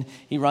neighborhood, and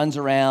he runs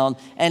around.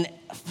 And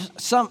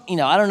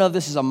I don't know if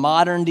this is a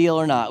modern deal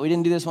or not. We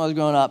didn't do this when I was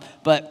growing up,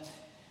 but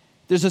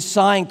there's a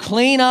sign,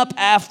 clean up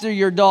after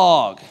your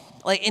dog.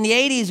 Like in the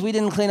 80s, we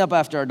didn't clean up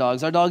after our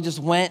dogs. Our dog just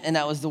went, and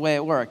that was the way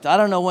it worked. I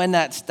don't know when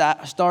that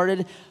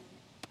started,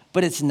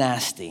 but it's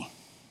nasty.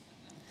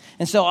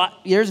 And so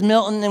here's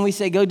Milton, and we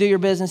say, go do your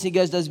business. He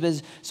goes, does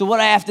business. So what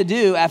I have to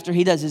do after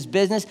he does his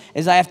business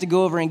is I have to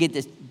go over and get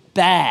this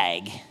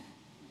bag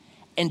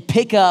and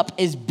pick up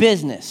his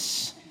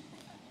business,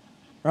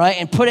 right?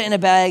 And put it in a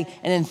bag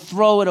and then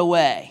throw it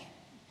away.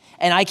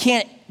 And I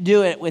can't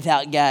do it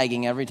without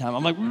gagging every time.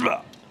 I'm like,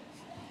 bleh.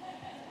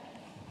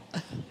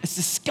 It's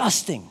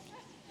disgusting,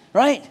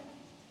 right?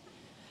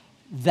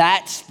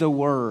 That's the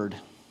word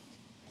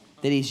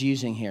that he's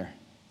using here.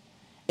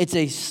 It's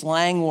a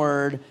slang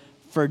word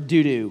for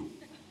doo-doo.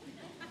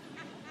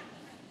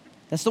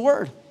 That's the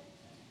word,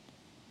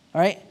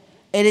 all right?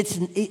 And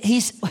he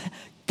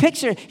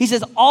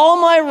says,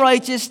 all my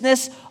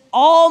righteousness,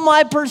 all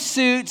my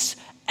pursuits,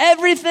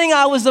 everything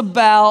I was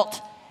about,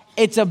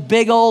 it's a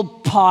big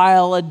old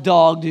pile of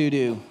dog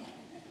doo-doo.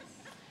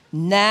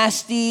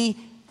 Nasty,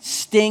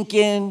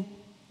 stinking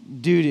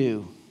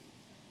doo-doo.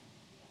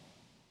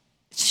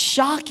 It's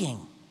shocking,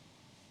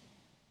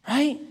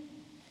 right?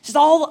 It's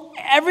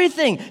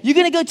everything. You're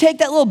going to go take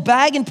that little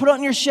bag and put it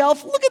on your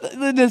shelf? Look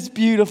at this,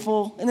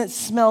 beautiful, and it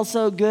smells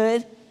so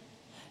good.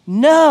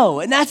 No,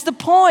 and that's the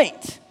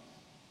point.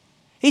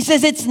 He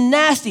says it's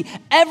nasty.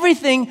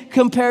 Everything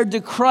compared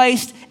to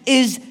Christ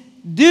is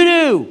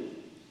doo-doo.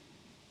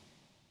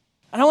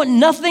 I don't want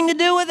nothing to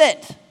do with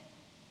it.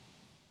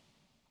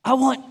 I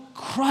want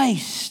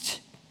Christ.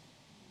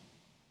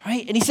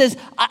 Right? And he says,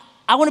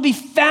 I want to be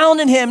found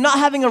in him, not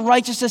having a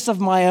righteousness of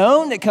my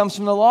own that comes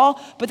from the law,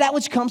 but that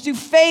which comes through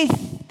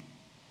faith.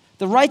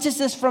 The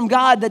righteousness from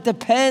God that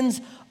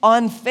depends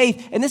on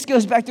faith. And this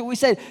goes back to what we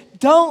said.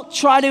 Don't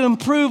try to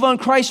improve on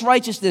Christ's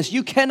righteousness.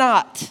 You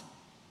cannot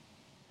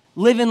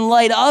live in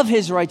light of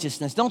his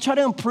righteousness. Don't try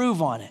to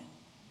improve on it.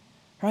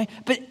 Right?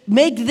 But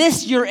make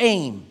this your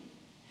aim.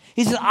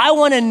 He says, I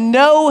want to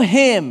know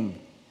him.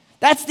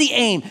 That's the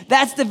aim.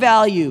 That's the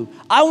value.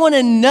 I want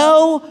to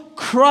know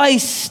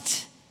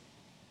Christ.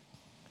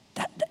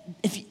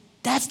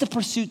 That's the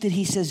pursuit that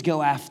he says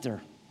go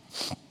after.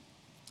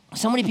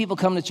 So many people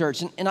come to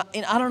church, and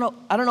I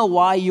don't know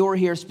why you're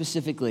here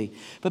specifically,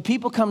 but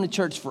people come to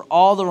church for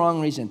all the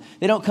wrong reason.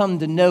 They don't come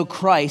to know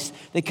Christ.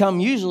 They come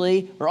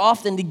usually or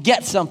often to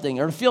get something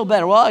or to feel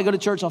better. Well, I go to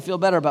church, I'll feel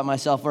better about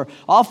myself. Or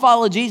I'll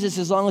follow Jesus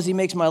as long as he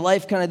makes my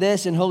life kind of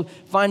this, and he'll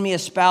find me a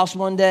spouse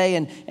one day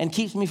and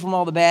keeps me from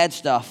all the bad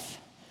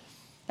stuff.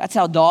 That's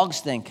how dogs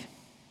think,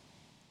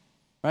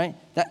 right?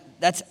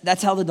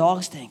 That's how the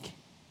dogs think.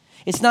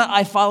 It's not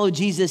I follow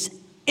Jesus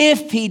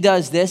if he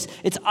does this.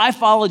 It's I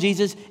follow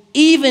Jesus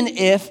even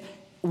if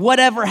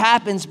whatever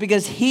happens,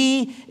 because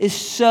he is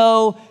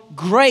so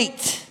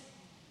great.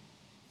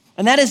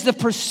 And that is the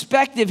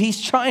perspective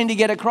he's trying to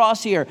get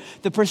across here.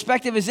 The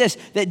perspective is this,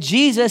 that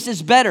Jesus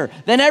is better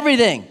than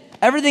everything.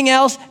 Everything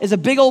else is a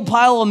big old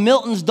pile of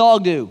Milton's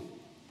dog do.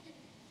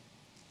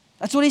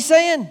 That's what he's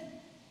saying.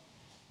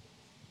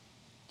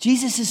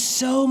 Jesus is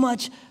so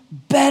much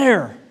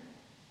better.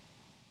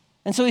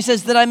 And so he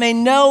says that I may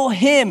know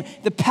him,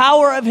 the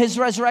power of his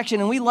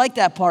resurrection. And we like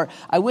that part.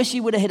 I wish he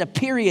would have hit a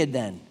period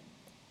then.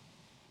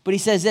 But he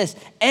says this,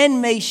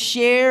 and may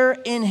share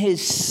in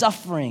his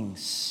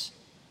sufferings.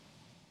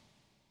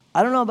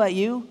 I don't know about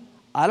you.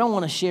 I don't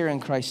want to share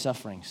in Christ's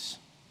sufferings.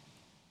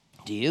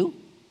 Do you?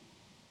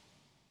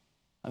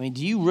 I mean,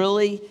 do you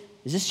really?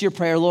 Is this your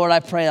prayer? Lord,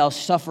 I pray I'll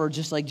suffer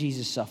just like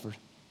Jesus suffered.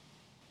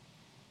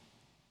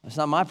 That's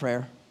not my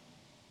prayer.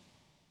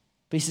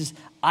 But he says,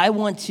 I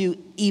want to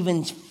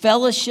even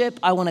fellowship,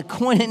 I want to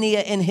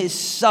koinonia in his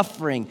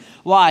suffering.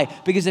 Why?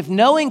 Because if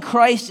knowing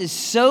Christ is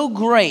so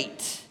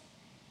great,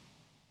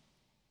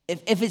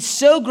 if it's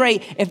so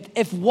great,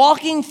 if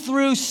walking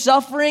through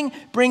suffering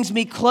brings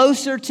me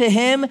closer to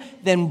him,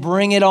 then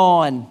bring it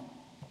on.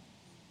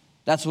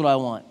 That's what I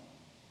want.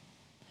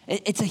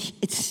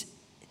 It's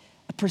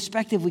a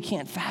perspective we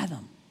can't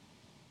fathom,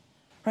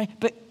 right?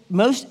 But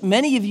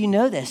many of you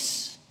know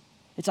this.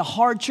 It's a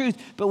hard truth,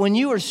 but when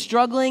you are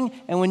struggling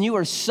and when you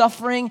are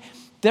suffering,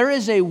 there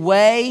is a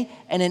way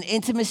and an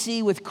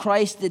intimacy with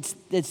Christ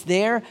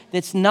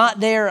that's not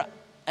there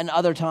in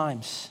other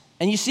times.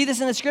 And you see this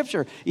in the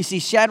scripture. You see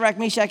Shadrach,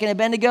 Meshach, and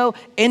Abednego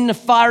in the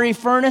fiery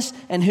furnace,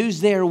 and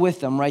who's there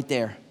with them right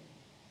there?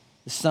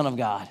 The Son of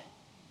God.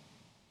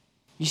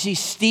 You see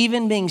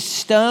Stephen being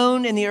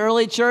stoned in the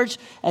early church,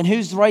 and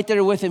who's right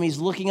there with him? He's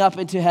looking up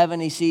into heaven.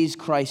 He sees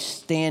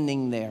Christ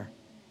standing there.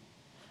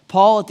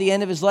 Paul, at the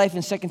end of his life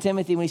in 2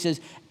 Timothy, when he says,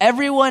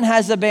 everyone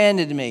has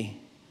abandoned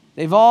me.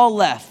 They've all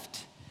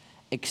left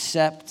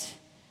except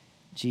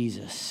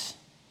Jesus.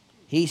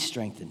 He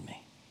strengthened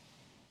me.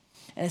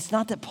 And it's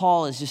not that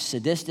Paul is just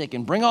sadistic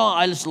and bring on,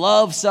 I just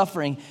love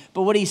suffering.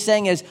 But what he's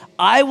saying is,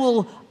 I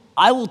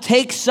will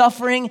take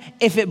suffering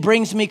if it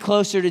brings me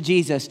closer to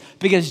Jesus,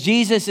 because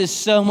Jesus is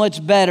so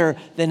much better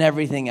than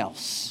everything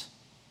else.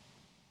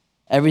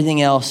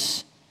 Everything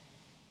else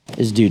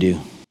is doo-doo.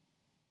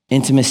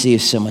 Intimacy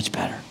is so much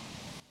better.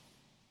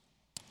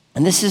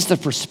 And this is the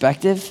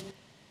perspective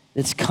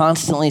that's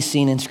constantly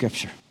seen in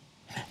Scripture.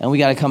 And we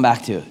got to come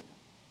back to it.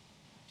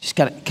 Just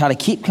got to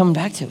keep coming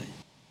back to it,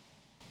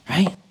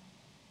 right?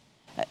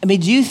 I mean,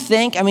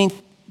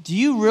 do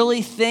you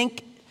really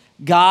think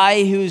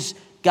guy who's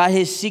got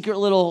his secret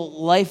little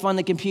life on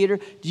the computer,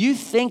 do you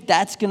think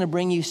that's going to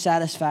bring you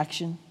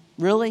satisfaction?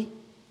 Really?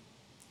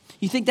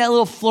 You think that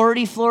little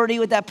flirty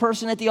with that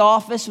person at the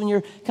office when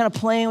you're kind of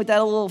playing with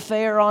that little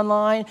affair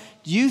online,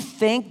 do you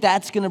think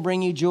that's going to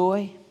bring you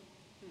joy?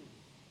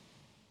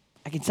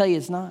 I can tell you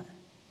it's not.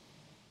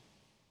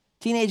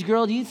 Teenage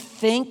girl, do you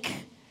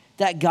think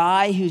that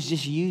guy who's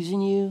just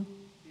using you,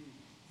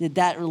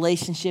 that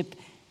relationship,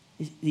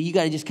 you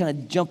got to just kind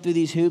of jump through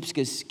these hoops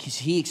because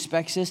he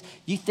expects this, do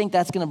you think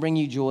that's going to bring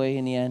you joy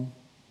in the end?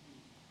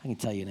 I can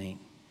tell you it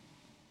ain't.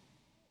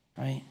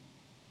 Right?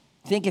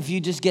 Think if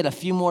you just get a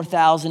few more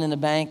thousand in the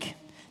bank,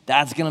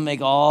 that's going to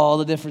make all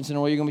the difference in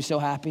the world. You're going to be so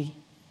happy.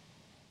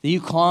 That you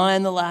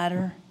climb the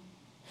ladder.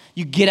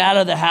 You get out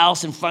of the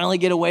house and finally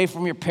get away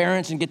from your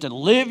parents and get to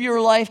live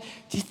your life.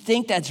 Do you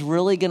think that's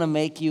really going to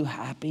make you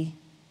happy?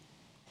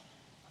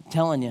 I'm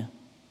telling you,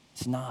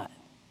 it's not.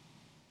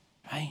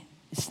 Right?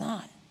 It's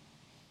not.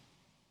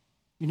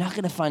 You're not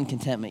going to find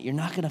contentment. You're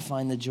not going to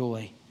find the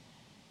joy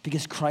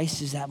because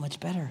Christ is that much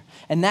better.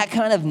 And that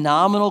kind of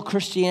nominal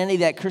Christianity,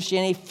 that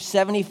Christianity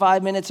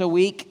 75 minutes a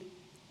week,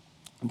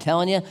 I'm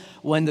telling you,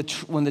 when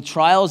the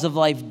trials of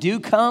life do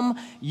come,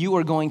 you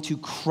are going to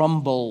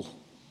crumble.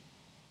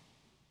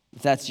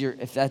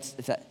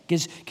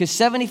 Because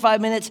 75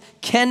 minutes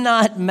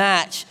cannot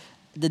match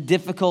the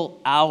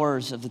difficult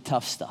hours of the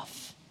tough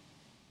stuff.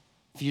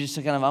 If you're just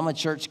kind of, I'm a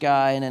church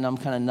guy and then I'm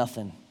kind of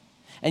nothing.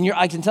 And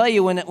I can tell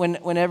you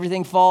when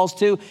everything falls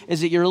too, is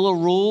that your little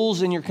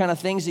rules and your kind of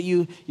things that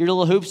your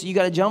little hoops that you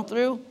got to jump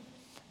through,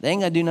 they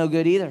ain't gonna do no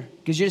good either.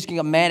 Because you're just gonna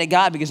get mad at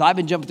God because I've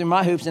been jumping through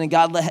my hoops and then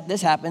God let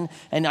this happen,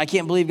 and I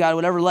can't believe God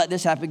would ever let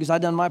this happen because I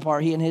done my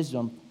part, he and his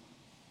jump.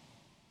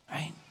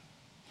 Right?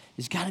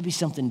 There's got to be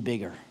something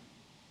bigger.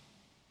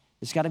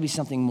 There's got to be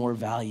something more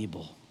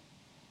valuable.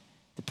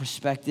 The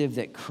perspective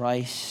that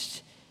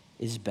Christ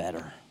is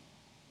better.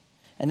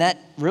 And that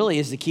really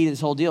is the key to this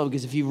whole deal,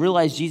 because if you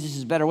realize Jesus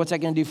is better, what's that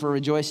going to do for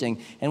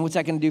rejoicing? And what's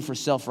that going to do for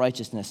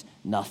self-righteousness?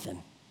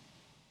 Nothing.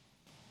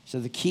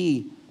 So the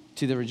key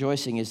to the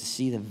rejoicing is to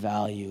see the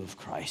value of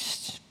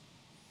Christ,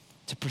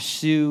 to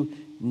pursue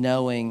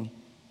knowing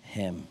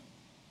him,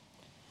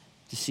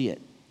 to see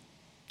it.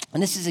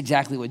 And this is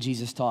exactly what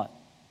Jesus taught.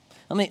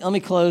 Let me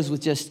close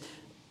with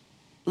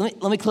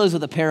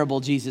a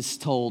parable Jesus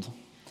told.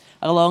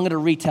 I'm going to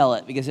retell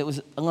it because I'm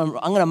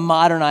going to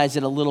modernize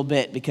it a little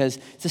bit because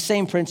it's the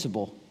same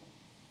principle.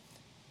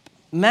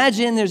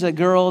 Imagine there's a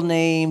girl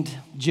named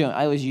Joni.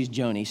 I always use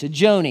Joni. So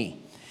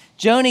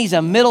Joni's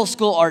a middle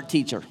school art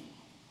teacher.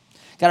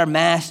 Got her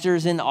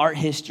master's in art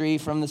history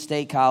from the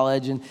state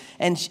college. And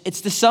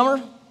it's the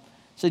summer.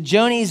 So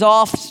Joni's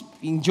off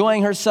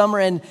enjoying her summer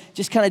and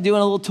just kind of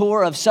doing a little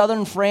tour of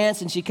southern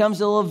France. And she comes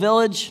to a little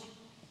village.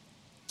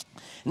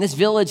 In this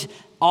village,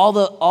 all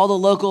the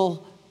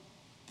local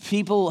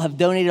people have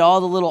donated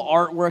all the little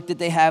artwork that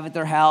they have at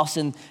their house,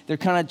 and they're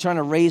kind of trying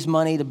to raise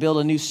money to build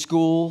a new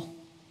school,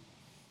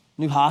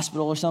 new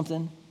hospital or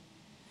something.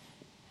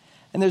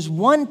 And there's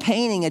one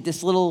painting at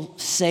this little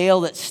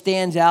sale that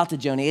stands out to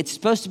Joni. It's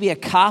supposed to be a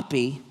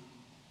copy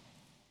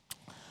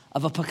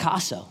of a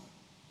Picasso.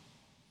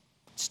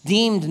 It's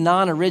deemed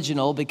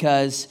non-original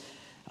because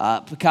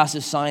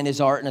Picasso signed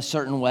his art in a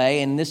certain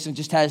way, and this one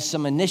just has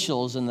some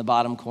initials in the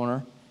bottom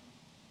corner.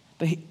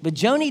 But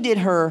Joni did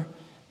her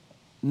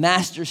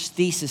master's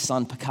thesis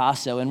on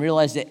Picasso and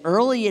realized that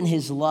early in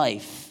his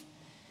life,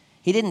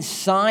 he didn't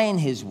sign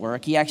his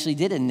work, he actually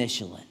did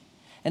initial it.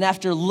 And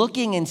after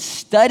looking and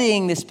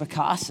studying this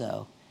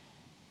Picasso,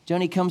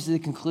 Joni comes to the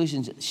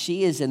conclusion that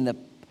she's in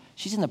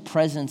the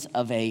presence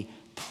of a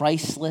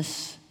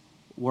priceless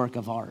work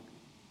of art,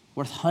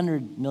 worth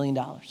 $100 million,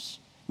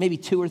 maybe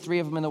 2 or 3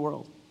 of them in the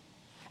world.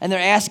 And they're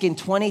asking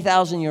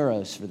 20,000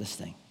 euros for this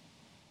thing.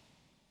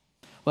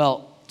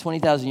 Well,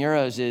 20,000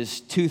 euros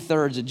is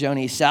 2/3 of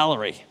Joni's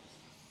salary,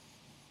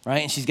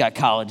 right? And she's got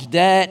college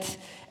debt,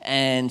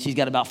 and she's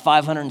got about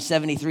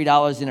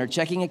 $573 in her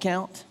checking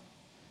account,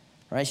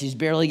 right? She's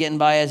barely getting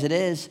by as it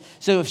is.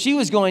 So if she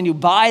was going to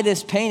buy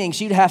this painting,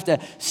 she'd have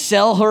to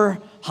sell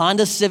her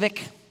Honda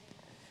Civic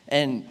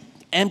and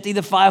empty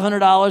the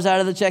 $500 out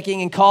of the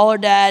checking and call her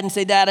dad and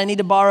say, "Dad, I need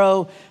to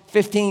borrow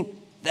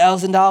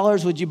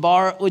 $15,000.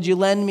 Would you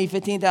lend me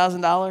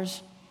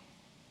 $15,000?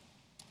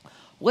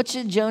 What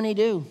should Joni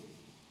do?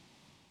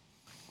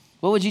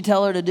 What would you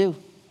tell her to do?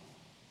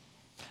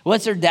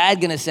 What's her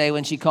dad going to say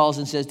when she calls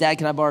and says, "Dad,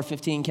 can I borrow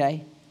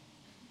 $15K?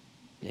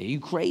 Are you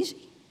crazy?"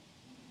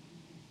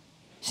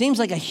 Seems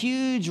like a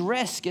huge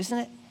risk, isn't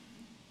it?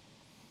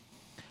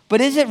 But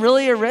is it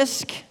really a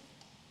risk?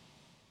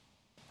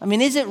 I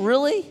mean, is it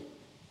really?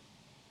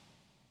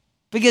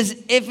 Because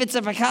if it's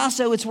a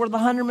Picasso, it's worth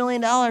 $100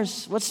 million.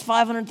 What's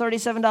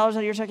 $537 out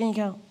of your checking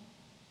account?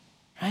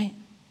 Right?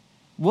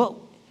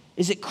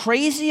 Is it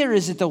crazy, or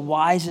is it the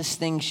wisest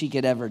thing she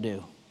could ever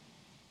do?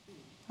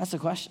 That's the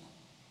question.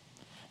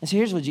 And so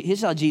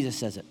here's how Jesus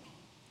says it.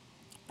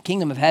 The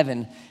kingdom of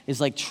heaven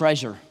is like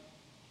treasure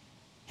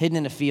hidden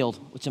in a field,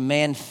 which a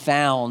man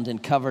found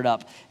and covered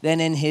up. Then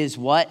in his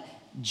what?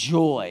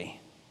 Joy,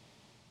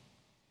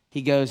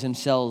 he goes and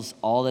sells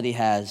all that he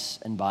has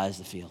and buys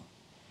the field.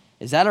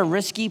 Is that a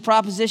risky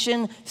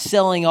proposition,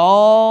 selling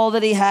all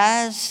that he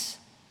has?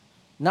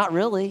 Not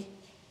really,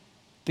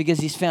 because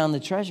he's found the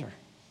treasure.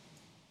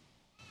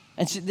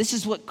 And so this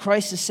is what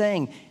Christ is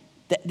saying.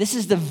 This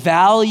is the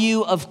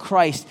value of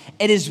Christ.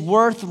 It is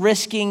worth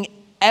risking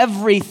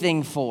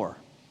everything for.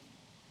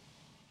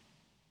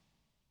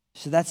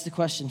 So that's the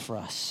question for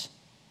us.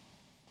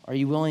 Are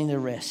you willing to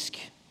risk?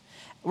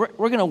 We're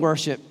going to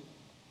worship.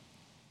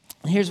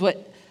 And here's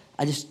what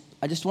I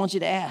just want you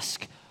to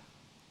ask.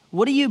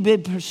 What have you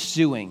been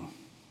pursuing,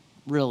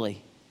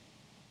 really?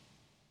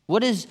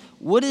 What is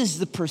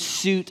the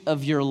pursuit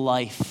of your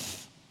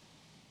life?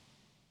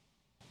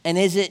 And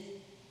is it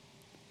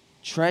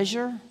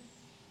treasure?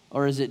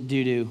 Or is it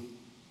doo-doo?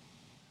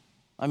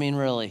 I mean,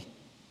 really.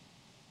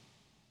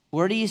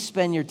 Where do you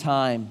spend your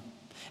time?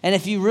 And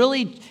if you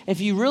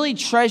really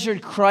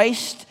treasured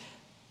Christ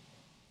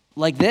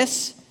like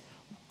this,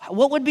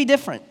 what would be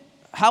different?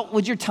 How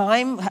would your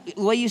time,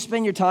 the way you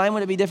spend your time,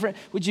 would it be different?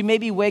 Would you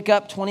maybe wake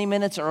up 20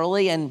 minutes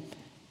early and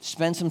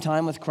spend some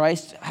time with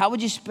Christ? How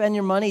would you spend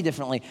your money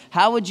differently?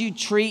 How would you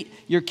treat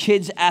your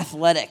kids'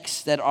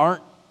 athletics that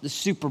aren't the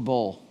Super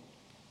Bowl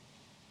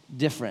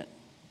different?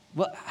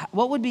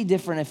 What would be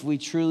different if we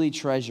truly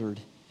treasured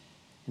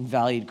and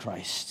valued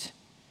Christ,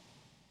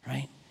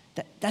 right?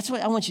 That's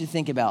what I want you to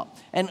think about.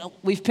 And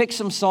we've picked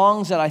some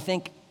songs that I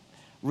think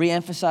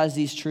reemphasize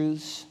these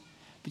truths.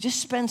 But just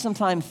spend some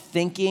time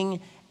thinking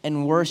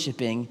and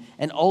worshiping,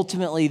 and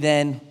ultimately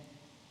then,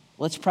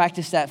 let's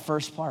practice that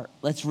first part.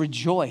 Let's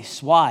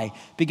rejoice. Why?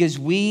 Because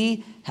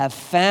we have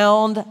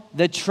found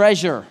the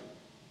treasure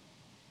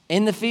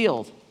in the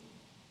field,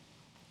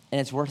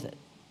 and it's worth it.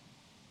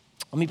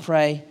 Let me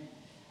pray.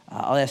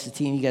 I'll ask the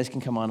team, you guys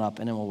can come on up,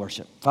 and then we'll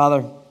worship.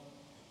 Father,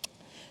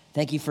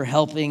 thank you for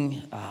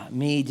helping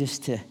me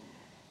just to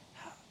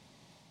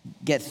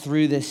get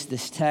through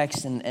this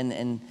text,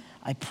 and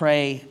I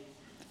pray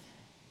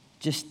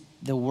just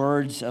the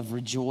words of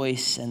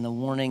rejoice and the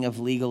warning of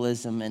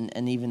legalism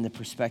and even the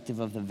perspective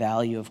of the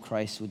value of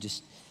Christ would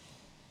just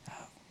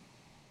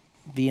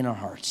be in our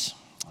hearts.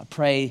 I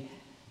pray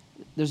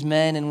there's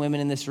men and women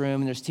in this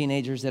room, and there's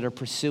teenagers that are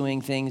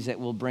pursuing things that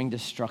will bring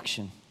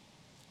destruction.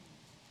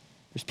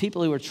 There's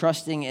people who are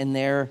trusting in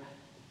their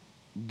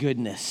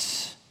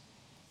goodness,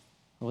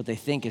 or what they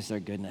think is their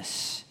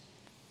goodness.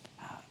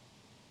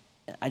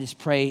 I just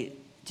pray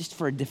just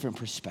for a different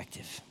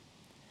perspective.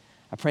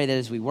 I pray that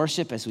as we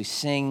worship, as we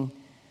sing,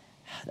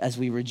 as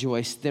we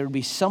rejoice, there would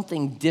be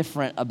something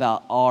different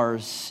about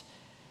ours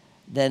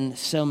than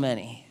so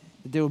many.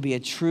 There will be a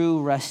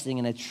true resting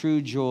and a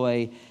true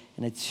joy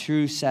and a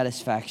true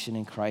satisfaction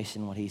in Christ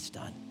and what he's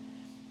done.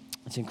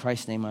 It's in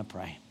Christ's name I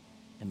pray.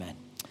 Amen.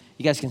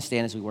 You guys can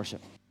stand as we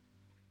worship.